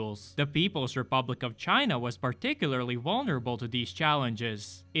fossil fuels, the People's Republic of China was particularly vulnerable to these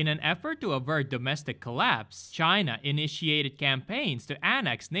challenges. In an effort to avert domestic collapse, China initiated campaigns to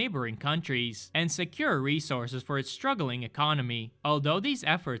annex neighboring countries and secure resources for its struggling economy. Although these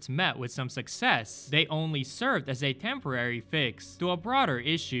efforts met with some success, they only served as a temporary fix to a broader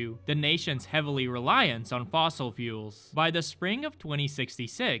issue, the nation's heavily reliance on fossil fuels. By the spring of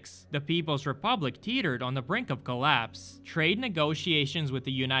 2066, the People's Republic teetered on the brink of collapse. Trade negotiations with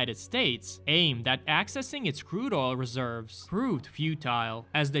the United States, aimed at accessing its crude oil reserves, proved futile,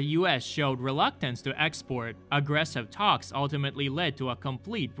 as the US showed reluctance to export. Aggressive talks ultimately led to a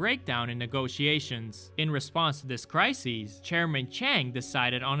complete breakdown in negotiations. In response to this crisis, Chairman Chiang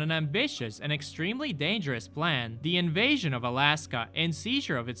decided on an ambitious and extremely dangerous plan: the invasion of Alaska and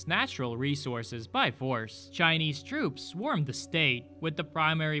seizure of its natural resources by force. Chinese troops swarmed the state, with the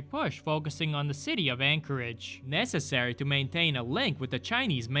primary push focusing on the city of Anchorage, necessary to maintain a link with the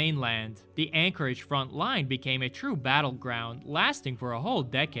Chinese mainland. The Anchorage front line became a true battleground, lasting for a whole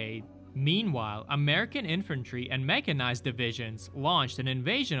decade. Meanwhile, American infantry and mechanized divisions launched an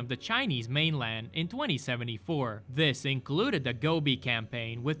invasion of the Chinese mainland in 2074. This included the Gobi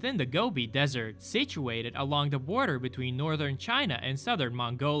Campaign within the Gobi Desert, situated along the border between northern China and southern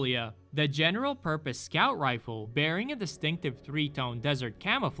Mongolia. The general-purpose scout rifle, bearing a distinctive three-tone desert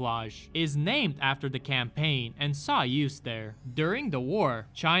camouflage, is named after the campaign and saw use there. During the war,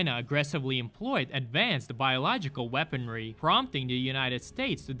 China aggressively employed advanced biological weaponry, prompting the United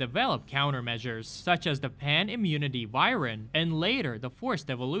States to develop countermeasures, such as the pan-immunity virin and later the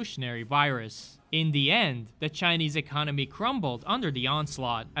forced evolutionary virus. In the end, the Chinese economy crumbled under the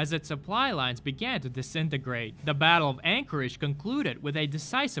onslaught as its supply lines began to disintegrate. The Battle of Anchorage concluded with a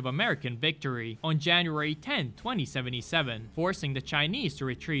decisive American victory on January 10, 2077, forcing the Chinese to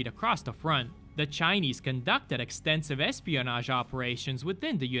retreat across the front. The Chinese conducted extensive espionage operations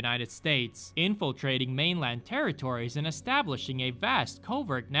within the United States, infiltrating mainland territories and establishing a vast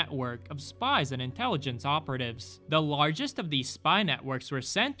covert network of spies and intelligence operatives. The largest of these spy networks were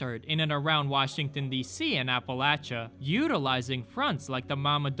centered in and around Washington, D.C. and Appalachia, utilizing fronts like the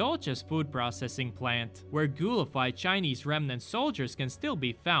Mama Dolce's food processing plant, where ghoulified Chinese remnant soldiers can still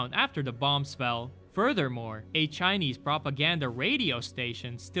be found after the bombs fell. Furthermore, a Chinese propaganda radio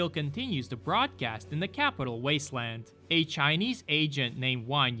station still continues to broadcast in the capital wasteland. A Chinese agent named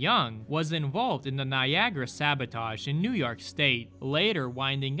Wan Yang was involved in the Niagara sabotage in New York State, later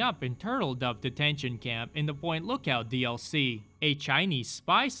winding up in Turtle Dove Detention Camp in the Point Lookout DLC. A Chinese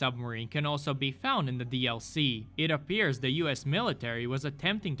spy submarine can also be found in the DLC. It appears the US military was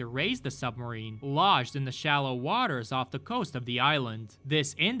attempting to raise the submarine, lodged in the shallow waters off the coast of the island.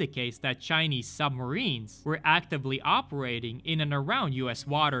 This indicates that Chinese submarines were actively operating in and around US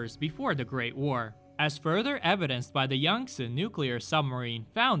waters before the Great War, as further evidenced by the Yangtze nuclear submarine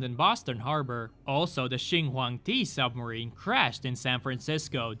found in Boston Harbor. Also, the Xinhuangti submarine crashed in San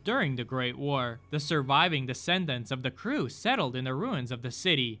Francisco during the Great War. The surviving descendants of the crew settled in the ruins of the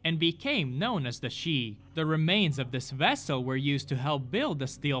city and became known as the Xi. The remains of this vessel were used to help build the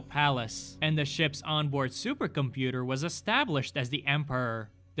Steel Palace, and the ship's onboard supercomputer was established as the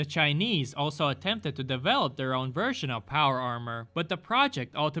Emperor. The Chinese also attempted to develop their own version of power armor, but the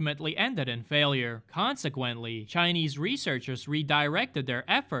project ultimately ended in failure. Consequently, Chinese researchers redirected their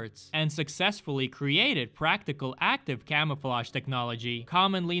efforts and successfully created practical active camouflage technology,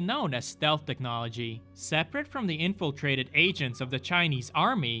 commonly known as stealth technology. Separate from the infiltrated agents of the Chinese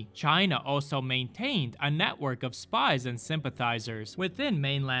army, China also maintained a network of spies and sympathizers within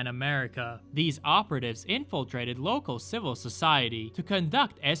mainland America. These operatives infiltrated local civil society to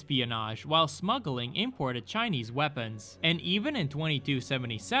conduct espionage while smuggling imported Chinese weapons. And even in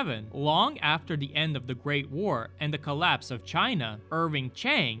 2277, long after the end of the Great War and the collapse of China, Irving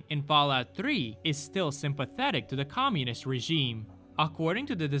Chang in Fallout 3 is still sympathetic to the communist regime. According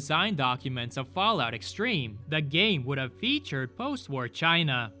to the design documents of Fallout Extreme, the game would have featured post-war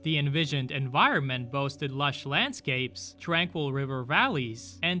China. The envisioned environment boasted lush landscapes, tranquil river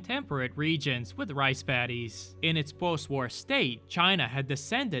valleys, and temperate regions with rice paddies. In its post-war state, China had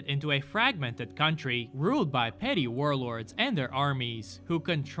descended into a fragmented country ruled by petty warlords and their armies, who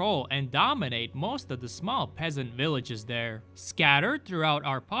control and dominate most of the small peasant villages there. Scattered throughout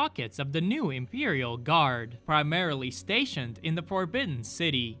are pockets of the new Imperial Guard, primarily stationed in the Forbidden Forbidden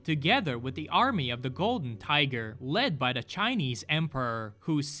City, together with the army of the Golden Tiger, led by the Chinese Emperor,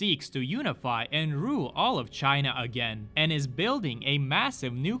 who seeks to unify and rule all of China again, and is building a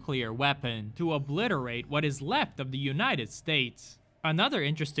massive nuclear weapon to obliterate what is left of the United States. Another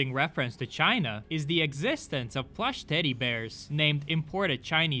interesting reference to China is the existence of plush teddy bears named imported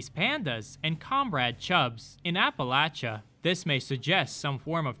Chinese pandas and comrade chubs in Appalachia. This may suggest some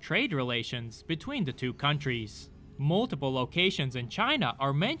form of trade relations between the two countries. Multiple locations in China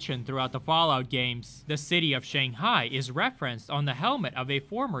are mentioned throughout the Fallout games. The city of Shanghai is referenced on the helmet of a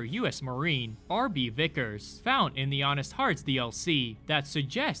former US Marine, R.B. Vickers, found in the Honest Hearts DLC, that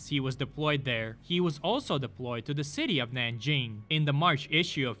suggests he was deployed there. He was also deployed to the city of Nanjing. In the March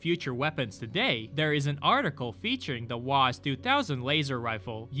issue of Future Weapons Today, there is an article featuring the WAS-2000 laser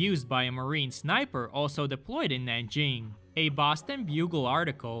rifle, used by a Marine sniper also deployed in Nanjing. A Boston Bugle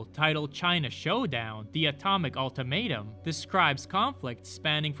article titled China Showdown, The Atomic Ultimatum, describes conflicts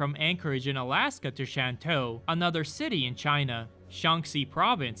spanning from Anchorage in Alaska to Shantou, another city in China. Shaanxi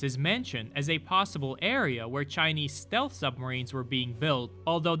Province is mentioned as a possible area where Chinese stealth submarines were being built,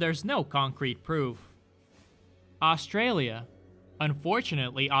 although there's no concrete proof. Australia.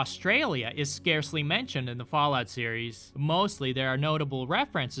 Unfortunately, Australia is scarcely mentioned in the Fallout series. Mostly there are notable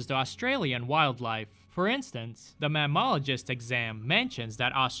references to Australian wildlife. For instance, the Mammalogist exam mentions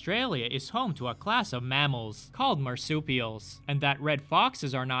that Australia is home to a class of mammals called marsupials, and that red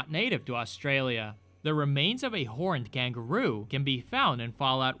foxes are not native to Australia. The remains of a horned kangaroo can be found in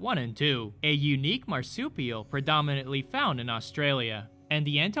Fallout 1 and 2, a unique marsupial predominantly found in Australia. And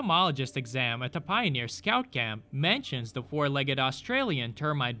the entomologist exam at the Pioneer Scout Camp mentions the four-legged Australian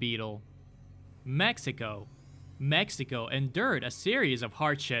termite beetle. Mexico. Mexico endured a series of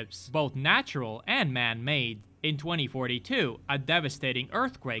hardships, both natural and man-made. In 2042, a devastating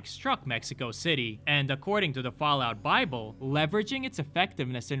earthquake struck Mexico City, and according to the Fallout Bible, leveraging its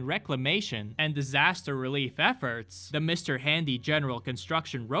effectiveness in reclamation and disaster relief efforts, the Mr. Handy General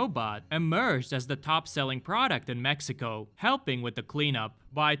Construction robot emerged as the top-selling product in Mexico, helping with the cleanup.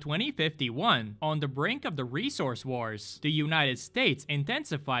 By 2051, on the brink of the resource wars, the United States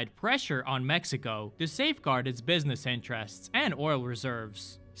intensified pressure on Mexico to safeguard its business interests and oil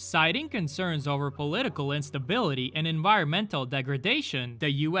reserves. Citing concerns over political instability and environmental degradation,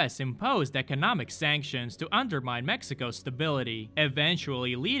 the US imposed economic sanctions to undermine Mexico's stability,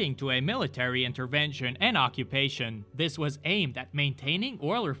 eventually leading to a military intervention and occupation. This was aimed at maintaining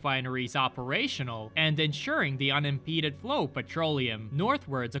oil refineries operational and ensuring the unimpeded flow of petroleum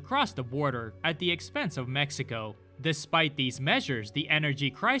northwards across the border at the expense of Mexico. Despite these measures, the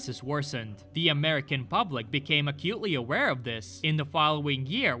energy crisis worsened. The American public became acutely aware of this in the following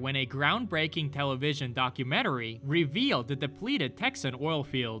year when a groundbreaking television documentary revealed the depleted Texan oil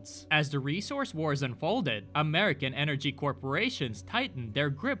fields. As the resource wars unfolded, American energy corporations tightened their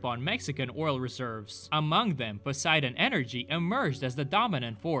grip on Mexican oil reserves. Among them, Poseidon Energy emerged as the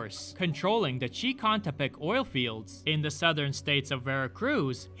dominant force, controlling the Chicontepec oil fields in the southern states of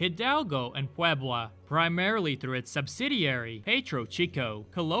Veracruz, Hidalgo, and Puebla, primarily through its subsidiary, Petro Chico,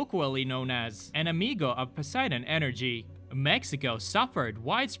 colloquially known as an amigo of Poseidon Energy. Mexico suffered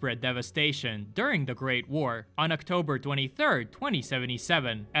widespread devastation during the Great War on October 23,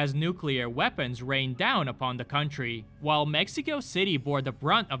 2077, as nuclear weapons rained down upon the country. While Mexico City bore the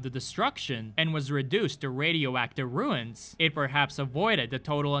brunt of the destruction and was reduced to radioactive ruins, it perhaps avoided the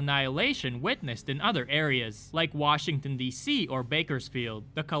total annihilation witnessed in other areas, like Washington, D.C. or Bakersfield.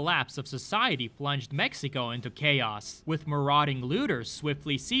 The collapse of society plunged Mexico into chaos, with marauding looters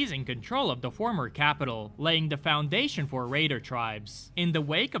swiftly seizing control of the former capital, laying the foundation for raider tribes. In the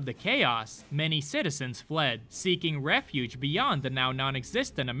wake of the chaos, many citizens fled, seeking refuge beyond the now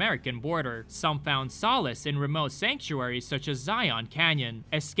non-existent American border. Some found solace in remote sanctuaries such as Zion Canyon,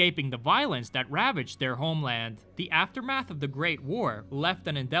 escaping the violence that ravaged their homeland. The aftermath of the Great War left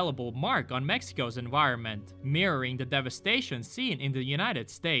an indelible mark on Mexico's environment, mirroring the devastation seen in the United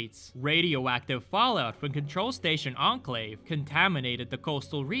States. Radioactive fallout from Control Station Enclave contaminated the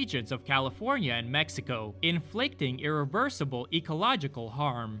coastal regions of California and Mexico, inflicting irreversible ecological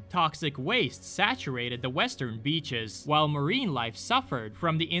harm. Toxic waste saturated the western beaches, while marine life suffered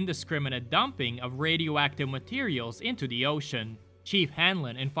from the indiscriminate dumping of radioactive materials into the ocean. Chief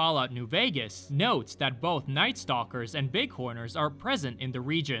Hanlon in Fallout New Vegas notes that both Night Stalkers and Bighorners are present in the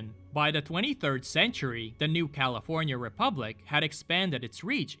region. By the 23rd century, the new California Republic had expanded its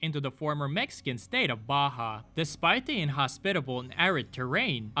reach into the former Mexican state of Baja. Despite the inhospitable and arid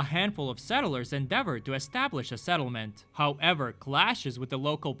terrain, a handful of settlers endeavored to establish a settlement. However, clashes with the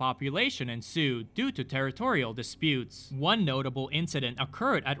local population ensued due to territorial disputes. One notable incident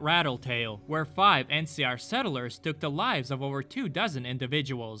occurred at Rattletail, where 5 NCR settlers took the lives of over 24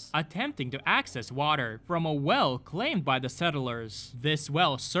 individuals, attempting to access water from a well claimed by the settlers. This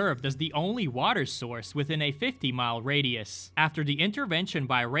well served as the only water source within a 50-mile radius. After the intervention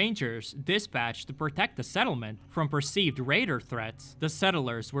by rangers dispatched to protect the settlement from perceived raider threats, the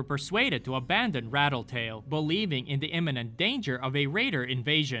settlers were persuaded to abandon Rattletail, believing in the imminent danger of a raider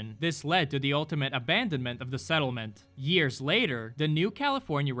invasion. This led to the ultimate abandonment of the settlement. Years later, the new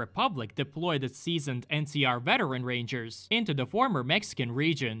California Republic deployed its seasoned NCR veteran rangers into the former Mexican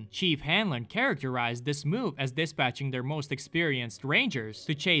region. Chief Hanlon characterized this move as dispatching their most experienced rangers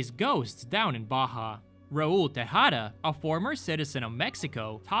to chase ghosts down in Baja. Raul Tejada, a former citizen of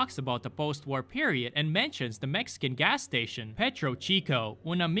Mexico, talks about the post-war period and mentions the Mexican gas station Petro Chico,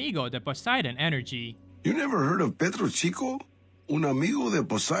 un amigo de Poseidon Energy. You never heard of Petro Chico? Un amigo de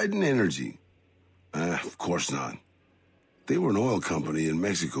Poseidon Energy? Of course not. They were an oil company in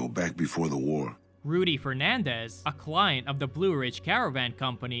Mexico back before the war. Rudy Fernandez, a client of the Blue Ridge Caravan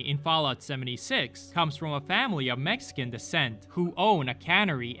Company in Fallout 76, comes from a family of Mexican descent who own a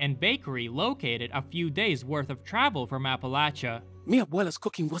cannery and bakery located a few days' worth of travel from Appalachia. Mi abuela's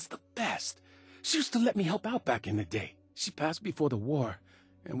cooking was the best. She used to let me help out back in the day. She passed before the war,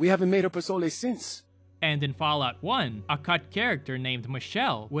 and we haven't made her pozole since. And in Fallout 1, a cut character named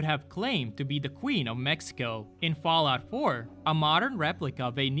Michelle would have claimed to be the Queen of Mexico. In Fallout 4, a modern replica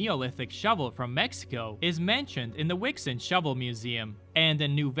of a Neolithic shovel from Mexico is mentioned in the Wixon Shovel Museum. And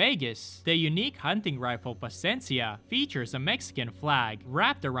in New Vegas, the unique hunting rifle Paciencia features a Mexican flag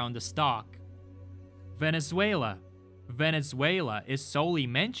wrapped around the stock. Venezuela. Venezuela is solely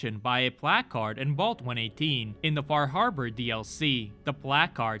mentioned by a placard in Vault 118 in the Far Harbor DLC. The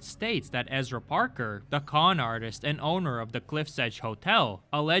placard states that Ezra Parker, the con artist and owner of the Cliff's Edge Hotel,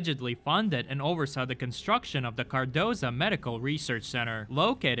 allegedly funded and oversaw the construction of the Cardoza Medical Research Center,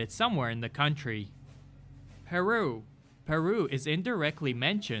 located somewhere in the country. Peru. Peru is indirectly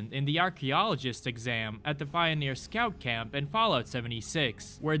mentioned in the archaeologist exam at the Pioneer Scout Camp in Fallout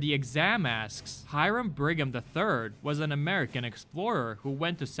 76, where the exam asks, Hiram Brigham III was an American explorer who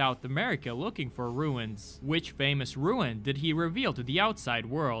went to South America looking for ruins. Which famous ruin did he reveal to the outside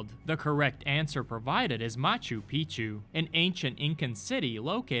world? The correct answer provided is Machu Picchu, an ancient Incan city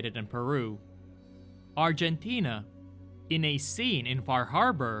located in Peru. Argentina. In a scene in Far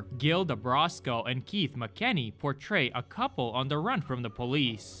Harbor, Gilda Brosco and Keith McKenney portray a couple on the run from the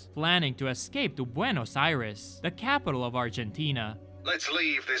police, planning to escape to Buenos Aires, the capital of Argentina. Let's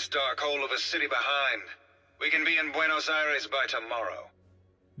leave this dark hole of a city behind. We can be in Buenos Aires by tomorrow.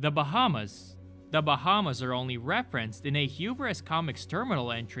 The Bahamas. The Bahamas are only referenced in a Hubris Comics terminal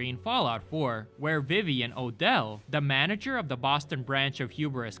entry in Fallout 4, where Vivian Odell, the manager of the Boston branch of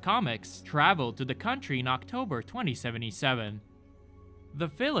Hubris Comics, traveled to the country in October 2077. The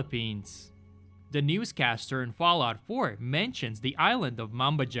Philippines. The newscaster in Fallout 4 mentions the island of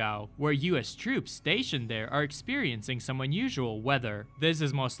Mambajao, where US troops stationed there are experiencing some unusual weather. This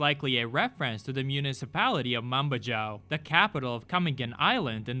is most likely a reference to the municipality of Mambajao, the capital of Camiguin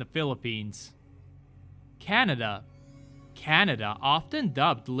Island in the Philippines. Canada. Canada, often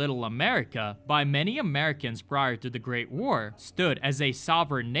dubbed Little America by many Americans prior to the Great War, stood as a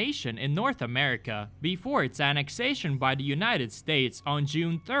sovereign nation in North America before its annexation by the United States on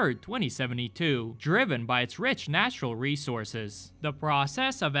June 3, 2072, driven by its rich natural resources. The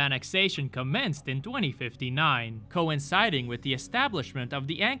process of annexation commenced in 2059, coinciding with the establishment of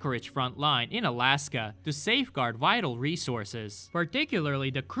the Anchorage Front Line in Alaska to safeguard vital resources,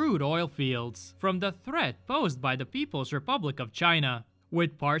 particularly the crude oil fields, from the threat posed by the People's Republic of China.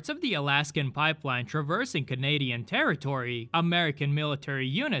 With parts of the Alaskan pipeline traversing Canadian territory, American military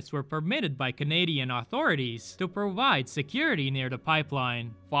units were permitted by Canadian authorities to provide security near the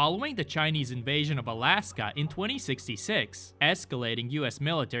pipeline. Following the Chinese invasion of Alaska in 2066, escalating US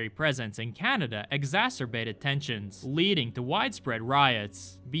military presence in Canada exacerbated tensions, leading to widespread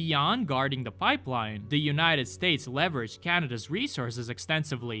riots. Beyond guarding the pipeline, the United States leveraged Canada's resources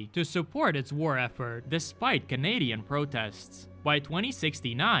extensively to support its war effort, despite Canadian protests. By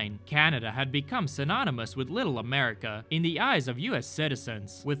 2069, Canada had become synonymous with Little America in the eyes of US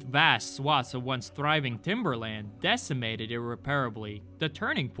citizens, with vast swaths of once thriving timberland decimated irreparably. The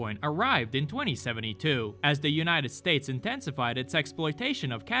turning point arrived in 2072, as the United States intensified its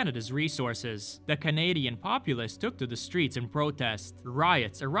exploitation of Canada's resources. The Canadian populace took to the streets in protest,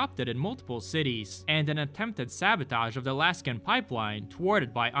 riots erupted in multiple cities, and an attempted sabotage of the Alaskan pipeline,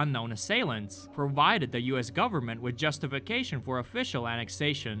 thwarted by unknown assailants, provided the US government with justification for official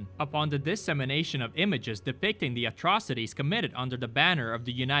annexation. Upon the dissemination of images depicting the atrocities committed under the banner of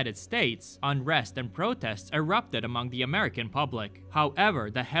the United States, unrest and protests erupted among the American public. However,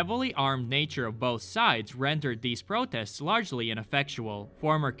 the heavily armed nature of both sides rendered these protests largely ineffectual.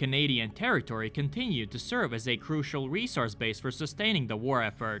 Former Canadian territory continued to serve as a crucial resource base for sustaining the war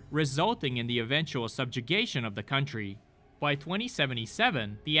effort, resulting in the eventual subjugation of the country. By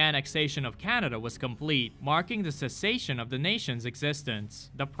 2077, the annexation of Canada was complete, marking the cessation of the nation's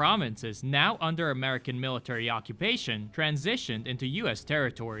existence. The provinces, now under American military occupation, transitioned into US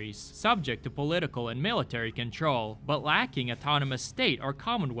territories, subject to political and military control, but lacking autonomous state or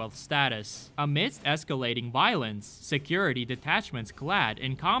Commonwealth status. Amidst escalating violence, security detachments clad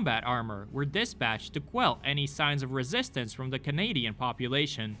in combat armor were dispatched to quell any signs of resistance from the Canadian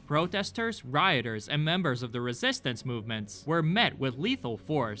population. Protesters, rioters, and members of the resistance movements were met with lethal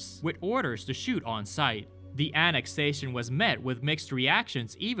force, with orders to shoot on sight. The annexation was met with mixed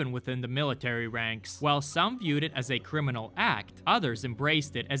reactions even within the military ranks. While some viewed it as a criminal act, others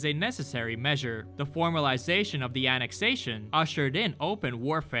embraced it as a necessary measure. The formalization of the annexation ushered in open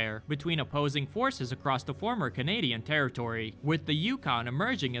warfare between opposing forces across the former Canadian territory, with the Yukon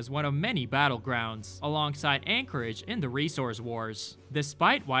emerging as one of many battlegrounds, alongside Anchorage in the resource wars.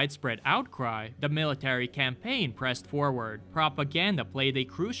 Despite widespread outcry, the military campaign pressed forward. Propaganda played a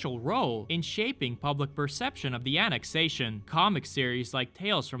crucial role in shaping public perception of the annexation. Comic series like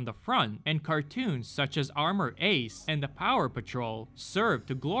Tales from the Front and cartoons such as Armor Ace and the Power Patrol served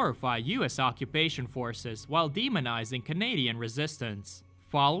to glorify US occupation forces while demonizing Canadian resistance.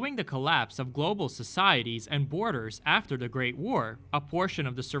 Following the collapse of global societies and borders after the Great War, a portion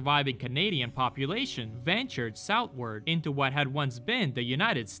of the surviving Canadian population ventured southward into what had once been the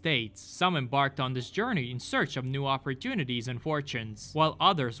United States. Some embarked on this journey in search of new opportunities and fortunes, while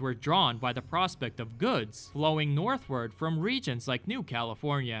others were drawn by the prospect of goods flowing northward from regions like New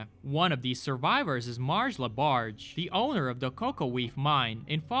California. One of these survivors is Marge LaBarge, the owner of the Cocoa Leaf Mine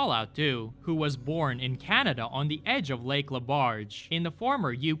in Fallout 2, who was born in Canada on the edge of Lake LaBarge, in the former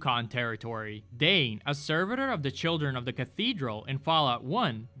Yukon territory. Dane, a servitor of the Children of the Cathedral in Fallout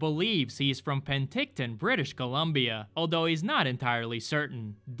 1, believes he's from Penticton, British Columbia, although he's not entirely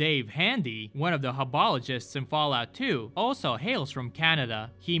certain. Dave Handy, one of the hubologists in Fallout 2, also hails from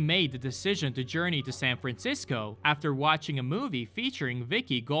Canada. He made the decision to journey to San Francisco after watching a movie featuring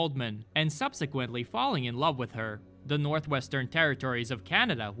Vicky Goldman, and subsequently falling in love with her. The northwestern territories of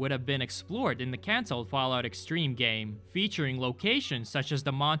Canada would have been explored in the cancelled Fallout Extreme game, featuring locations such as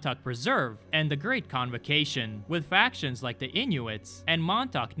the Montauk Preserve and the Great Convocation, with factions like the Inuits and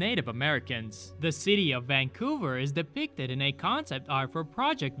Montauk Native Americans. The city of Vancouver is depicted in a concept art for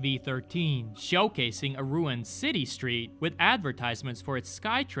Project V13, showcasing a ruined city street with advertisements for its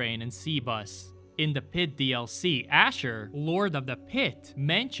SkyTrain and Seabus. In the Pit DLC, Asher, Lord of the Pit,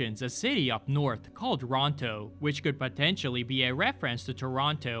 mentions a city up north called Toronto, which could potentially be a reference to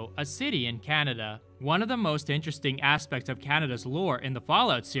Toronto, a city in Canada. One of the most interesting aspects of Canada's lore in the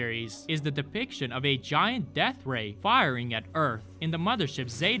Fallout series is the depiction of a giant death ray firing at Earth in the Mothership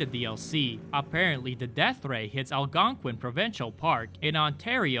Zeta DLC. Apparently, the death ray hits Algonquin Provincial Park in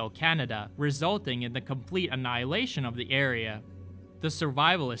Ontario, Canada, resulting in the complete annihilation of the area. The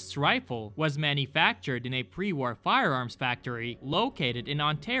Survivalist's rifle was manufactured in a pre-war firearms factory located in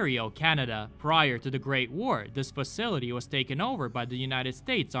Ontario, Canada. Prior to the Great War, this facility was taken over by the United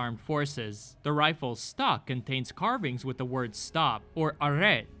States Armed Forces. The rifle's stock contains carvings with the word stop, or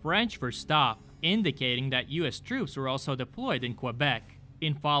arrête, French for stop, indicating that US troops were also deployed in Quebec.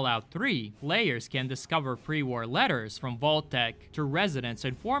 In Fallout 3, players can discover pre-war letters from Vault-Tec to residents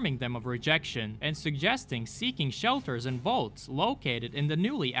informing them of rejection and suggesting seeking shelters and vaults located in the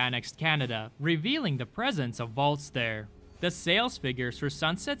newly annexed Canada, revealing the presence of vaults there. The sales figures for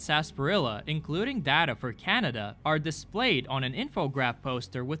Sunset Sarsaparilla, including data for Canada, are displayed on an infograph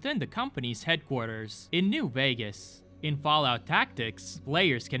poster within the company's headquarters in New Vegas. In Fallout Tactics,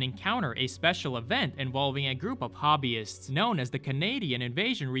 players can encounter a special event involving a group of hobbyists known as the Canadian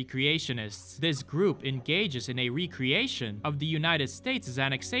Invasion Recreationists. This group engages in a recreation of the United States'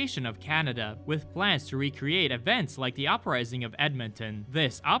 annexation of Canada, with plans to recreate events like the Uprising of Edmonton.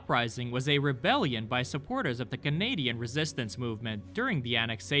 This uprising was a rebellion by supporters of the Canadian resistance movement during the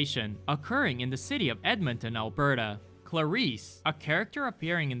annexation, occurring in the city of Edmonton, Alberta. Clarice, a character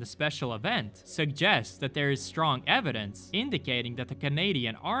appearing in the special event, suggests that there is strong evidence indicating that the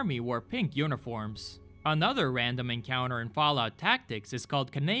Canadian Army wore pink uniforms. Another random encounter in Fallout Tactics is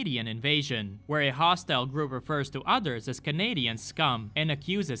called Canadian Invasion, where a hostile group refers to others as Canadian scum and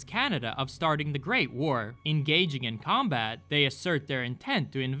accuses Canada of starting the Great War. Engaging in combat, they assert their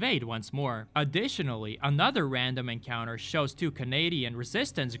intent to invade once more. Additionally, another random encounter shows two Canadian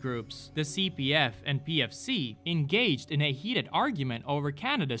resistance groups, the CPF and PFC, engaged in a heated argument over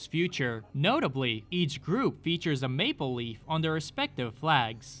Canada's future. Notably, each group features a maple leaf on their respective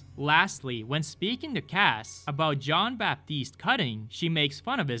flags. Lastly, when speaking to Cass about Jean-Baptiste Cutting, she makes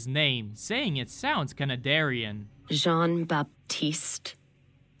fun of his name, saying it sounds Canadarian. Jean-Baptiste.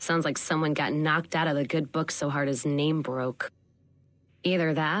 Sounds like someone got knocked out of the good book so hard his name broke.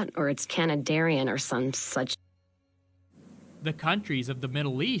 Either that, or it's Canadarian or some such. The countries of the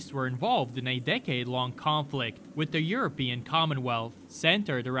Middle East were involved in a decade-long conflict with the European Commonwealth,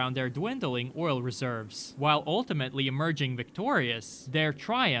 centered around their dwindling oil reserves. While ultimately emerging victorious, their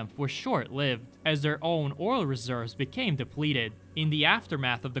triumph was short-lived, as their own oil reserves became depleted. In the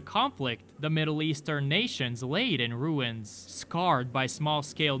aftermath of the conflict, the Middle Eastern nations laid in ruins, scarred by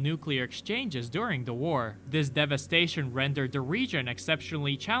small-scale nuclear exchanges during the war. This devastation rendered the region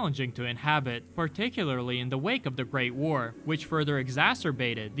exceptionally challenging to inhabit, particularly in the wake of the Great War, which further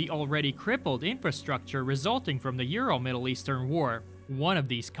exacerbated the already crippled infrastructure resulting from the Euro-Middle Eastern War. One of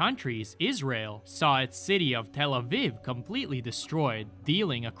these countries, Israel, saw its city of Tel Aviv completely destroyed,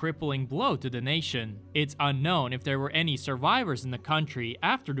 dealing a crippling blow to the nation. It's unknown if there were any survivors in the country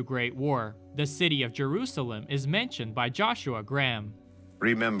after the Great War. The city of Jerusalem is mentioned by Joshua Graham.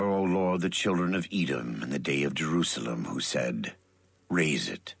 Remember, O Lord, the children of Edom in the day of Jerusalem, who said, raise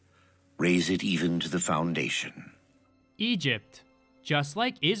it even to the foundation. Egypt. Just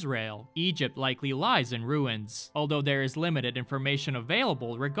like Israel, Egypt likely lies in ruins, although there is limited information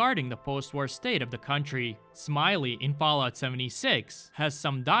available regarding the post-war state of the country. Smiley in Fallout 76 has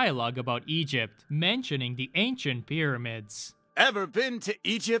some dialogue about Egypt, mentioning the ancient pyramids. Ever been to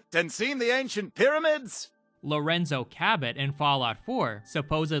Egypt and seen the ancient pyramids? Lorenzo Cabot in Fallout 4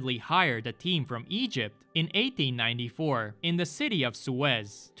 supposedly hired a team from Egypt in 1894 in the city of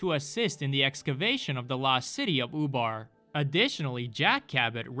Suez to assist in the excavation of the lost city of Ubar. Additionally, Jack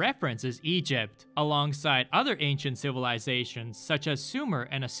Cabot references Egypt, alongside other ancient civilizations such as Sumer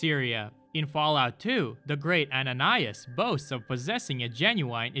and Assyria. In Fallout 2, the great Ananias boasts of possessing a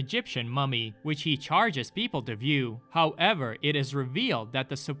genuine Egyptian mummy, which he charges people to view. However, it is revealed that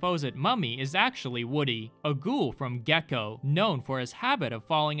the supposed mummy is actually Woody, a ghoul from Gecko, known for his habit of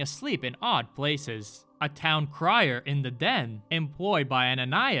falling asleep in odd places. A town crier in the den, employed by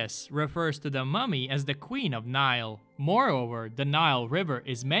Ananias, refers to the mummy as the Queen of Nile. Moreover, the Nile River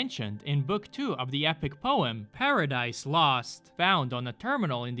is mentioned in Book 2 of the epic poem Paradise Lost, found on a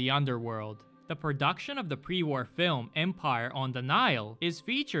terminal in the underworld. The production of the pre-war film Empire on the Nile is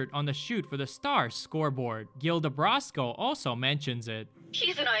featured on the Shoot for the Stars scoreboard. Gilda Brosco also mentions it.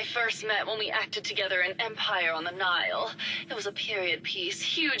 Keith and I first met when we acted together in Empire on the Nile. It was a period piece,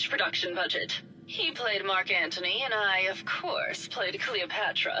 huge production budget. He played Mark Antony, and I, of course, played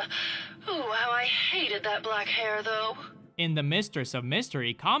Cleopatra. Ooh, how I hated that black hair, though. In the Mistress of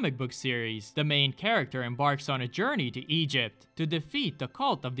Mystery comic book series, the main character embarks on a journey to Egypt to defeat the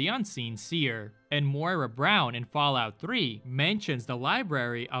cult of the Unseen Seer. And Moira Brown in Fallout 3 mentions the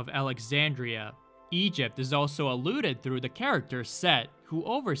Library of Alexandria. Egypt is also alluded through the character Set, who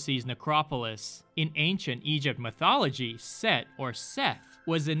oversees Necropolis. In ancient Egypt mythology, Set, or Seth,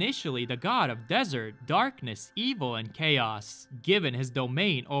 was initially the god of desert, darkness, evil, and chaos. Given his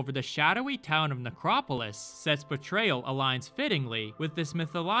domain over the shadowy town of Necropolis, Seth's portrayal aligns fittingly with this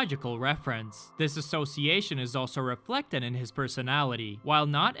mythological reference. This association is also reflected in his personality. While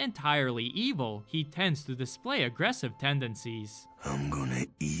not entirely evil, he tends to display aggressive tendencies. I'm gonna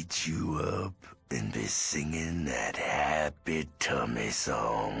eat you up and be singing that happy tummy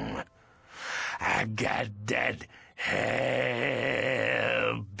song. I got that happy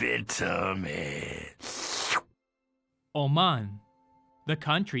tummy. Oman. The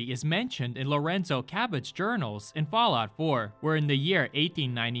country is mentioned in Lorenzo Cabot's journals in Fallout 4, where in the year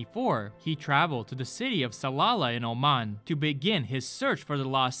 1894, he traveled to the city of Salalah in Oman to begin his search for the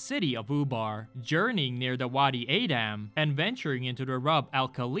lost city of Ubar, journeying near the Wadi Adam and venturing into the Rub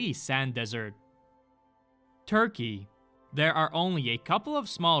al-Khali sand desert. Turkey. There are only a couple of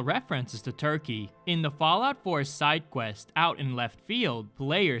small references to Turkey. In the Fallout 4 side quest Out in Left Field,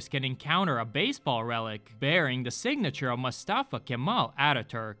 players can encounter a baseball relic bearing the signature of Mustafa Kemal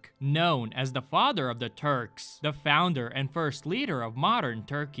Ataturk, known as the father of the Turks, the founder and first leader of modern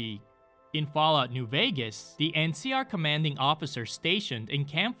Turkey. In Fallout New Vegas, the NCR commanding officer stationed in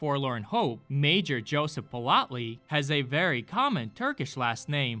Camp Forlorn Hope, Major Joseph Polatli, has a very common Turkish last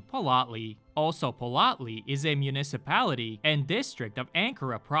name, Polatli. Also, Polatli is a municipality and district of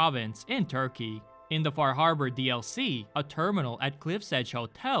Ankara province in Turkey. In the Far Harbor DLC, a terminal at Cliff's Edge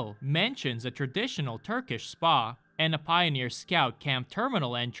Hotel mentions a traditional Turkish spa, and a Pioneer Scout Camp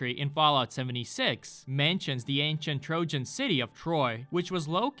Terminal entry in Fallout 76 mentions the ancient Trojan city of Troy, which was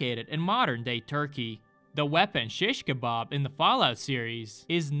located in modern-day Turkey. The weapon shish kebab in the Fallout series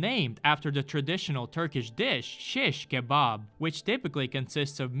is named after the traditional Turkish dish shish kebab, which typically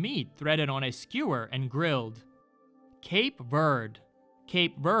consists of meat threaded on a skewer and grilled. Cape Verde.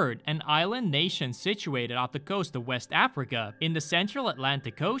 Cape Verde, an island nation situated off the coast of West Africa in the central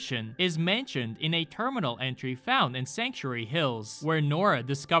Atlantic Ocean, is mentioned in a terminal entry found in Sanctuary Hills, where Nora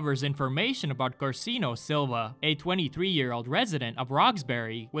discovers information about Corsino Silva, a 23-year-old resident of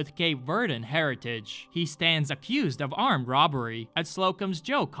Roxbury with Cape Verdean heritage. He stands accused of armed robbery at Slocum's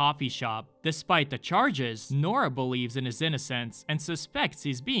Joe coffee shop. Despite the charges, Nora believes in his innocence and suspects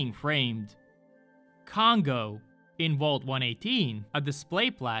he's being framed. Congo. In Vault 118, a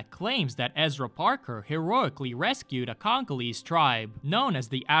display plaque claims that Ezra Parker heroically rescued a Congolese tribe, known as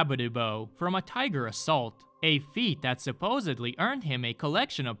the Abadubo, from a tiger assault, a feat that supposedly earned him a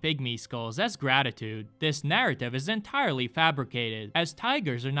collection of pygmy skulls as gratitude. This narrative is entirely fabricated, as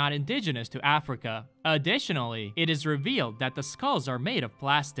tigers are not indigenous to Africa. Additionally, it is revealed that the skulls are made of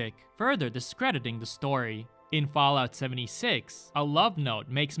plastic, further discrediting the story. In Fallout 76, a love note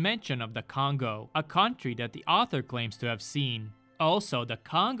makes mention of the Congo, a country that the author claims to have seen. Also, the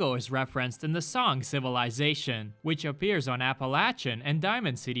Congo is referenced in the song Civilization, which appears on Appalachian and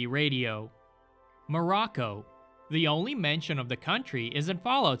Diamond City Radio. Morocco. The only mention of the country is in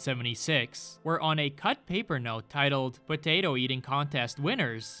Fallout 76, where on a cut paper note titled Potato Eating Contest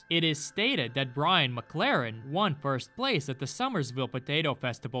Winners, it is stated that Brian McLaren won first place at the Summersville Potato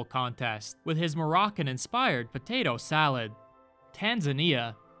Festival contest with his Moroccan-inspired potato salad.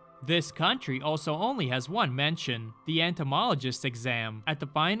 Tanzania. This country also only has one mention. The entomologist's exam at the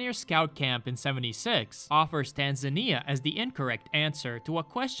Pioneer Scout Camp in 76 offers Tanzania as the incorrect answer to a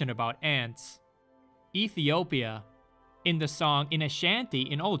question about ants. Ethiopia. In the song In a Shanty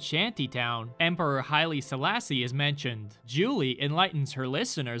in Old Shantytown, Emperor Haile Selassie is mentioned. Julie enlightens her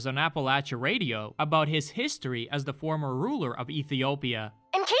listeners on Appalachia Radio about his history as the former ruler of Ethiopia.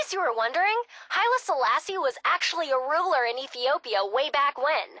 In case you were wondering, Haile Selassie was actually a ruler in Ethiopia way back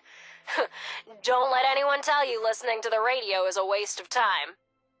when. Don't let anyone tell you listening to the radio is a waste of time.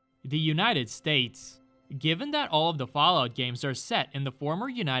 The United States. Given that all of the Fallout games are set in the former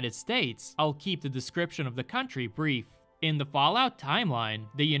United States, I'll keep the description of the country brief. In the Fallout timeline,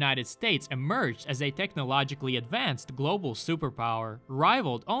 the United States emerged as a technologically advanced global superpower,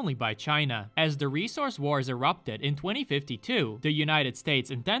 rivaled only by China. As the resource wars erupted in 2052, the United States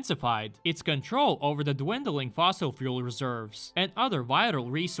intensified its control over the dwindling fossil fuel reserves and other vital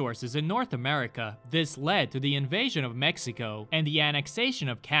resources in North America. This led to the invasion of Mexico and the annexation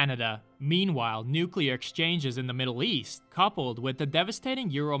of Canada. Meanwhile, nuclear exchanges in the Middle East, coupled with the devastating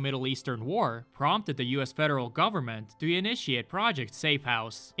Euro-Middle Eastern War, prompted the US federal government to initiate Project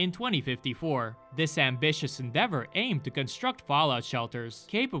Safehouse in 2054. This ambitious endeavor aimed to construct fallout shelters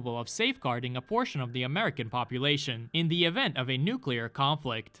capable of safeguarding a portion of the American population in the event of a nuclear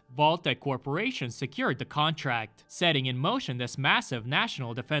conflict. Vault-Tec Corporation secured the contract, setting in motion this massive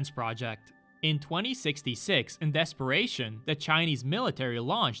national defense project. In 2066, in desperation, the Chinese military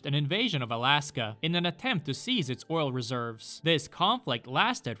launched an invasion of Alaska in an attempt to seize its oil reserves. This conflict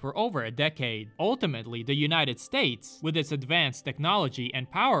lasted for over a decade. Ultimately, the United States, with its advanced technology and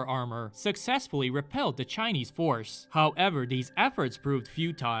power armor, successfully repelled the Chinese force. However, these efforts proved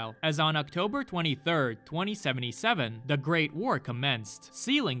futile, as on October 23, 2077, the Great War commenced,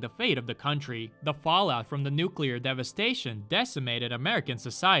 sealing the fate of the country. The fallout from the nuclear devastation decimated American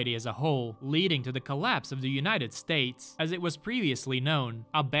society as a whole, leading to the collapse of the United States as it was previously known.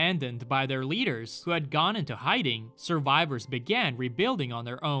 Abandoned by their leaders who had gone into hiding, survivors began rebuilding on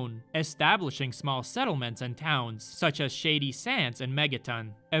their own, establishing small settlements and towns such as Shady Sands and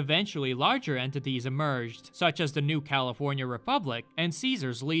Megaton. Eventually, larger entities emerged, such as the New California Republic and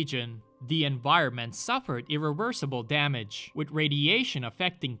Caesar's Legion. The environment suffered irreversible damage, with radiation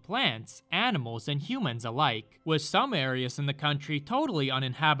affecting plants, animals, and humans alike, with some areas in the country totally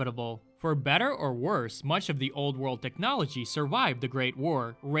uninhabitable. For better or worse, much of the old world technology survived the Great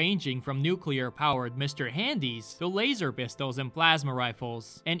War, ranging from nuclear-powered Mr. Handys to laser pistols and plasma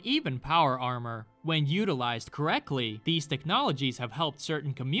rifles, and even power armor. When utilized correctly, these technologies have helped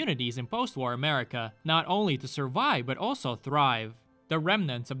certain communities in post-war America not only to survive but also thrive. The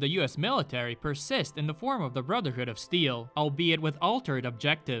remnants of the US military persist in the form of the Brotherhood of Steel, albeit with altered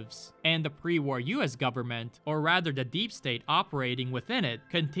objectives, and the pre-war US government, or rather the deep state operating within it,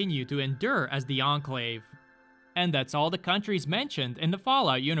 continue to endure as the Enclave. And that's all the countries mentioned in the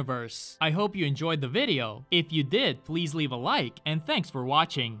Fallout universe. I hope you enjoyed the video. If you did, please leave a like, and thanks for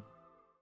watching.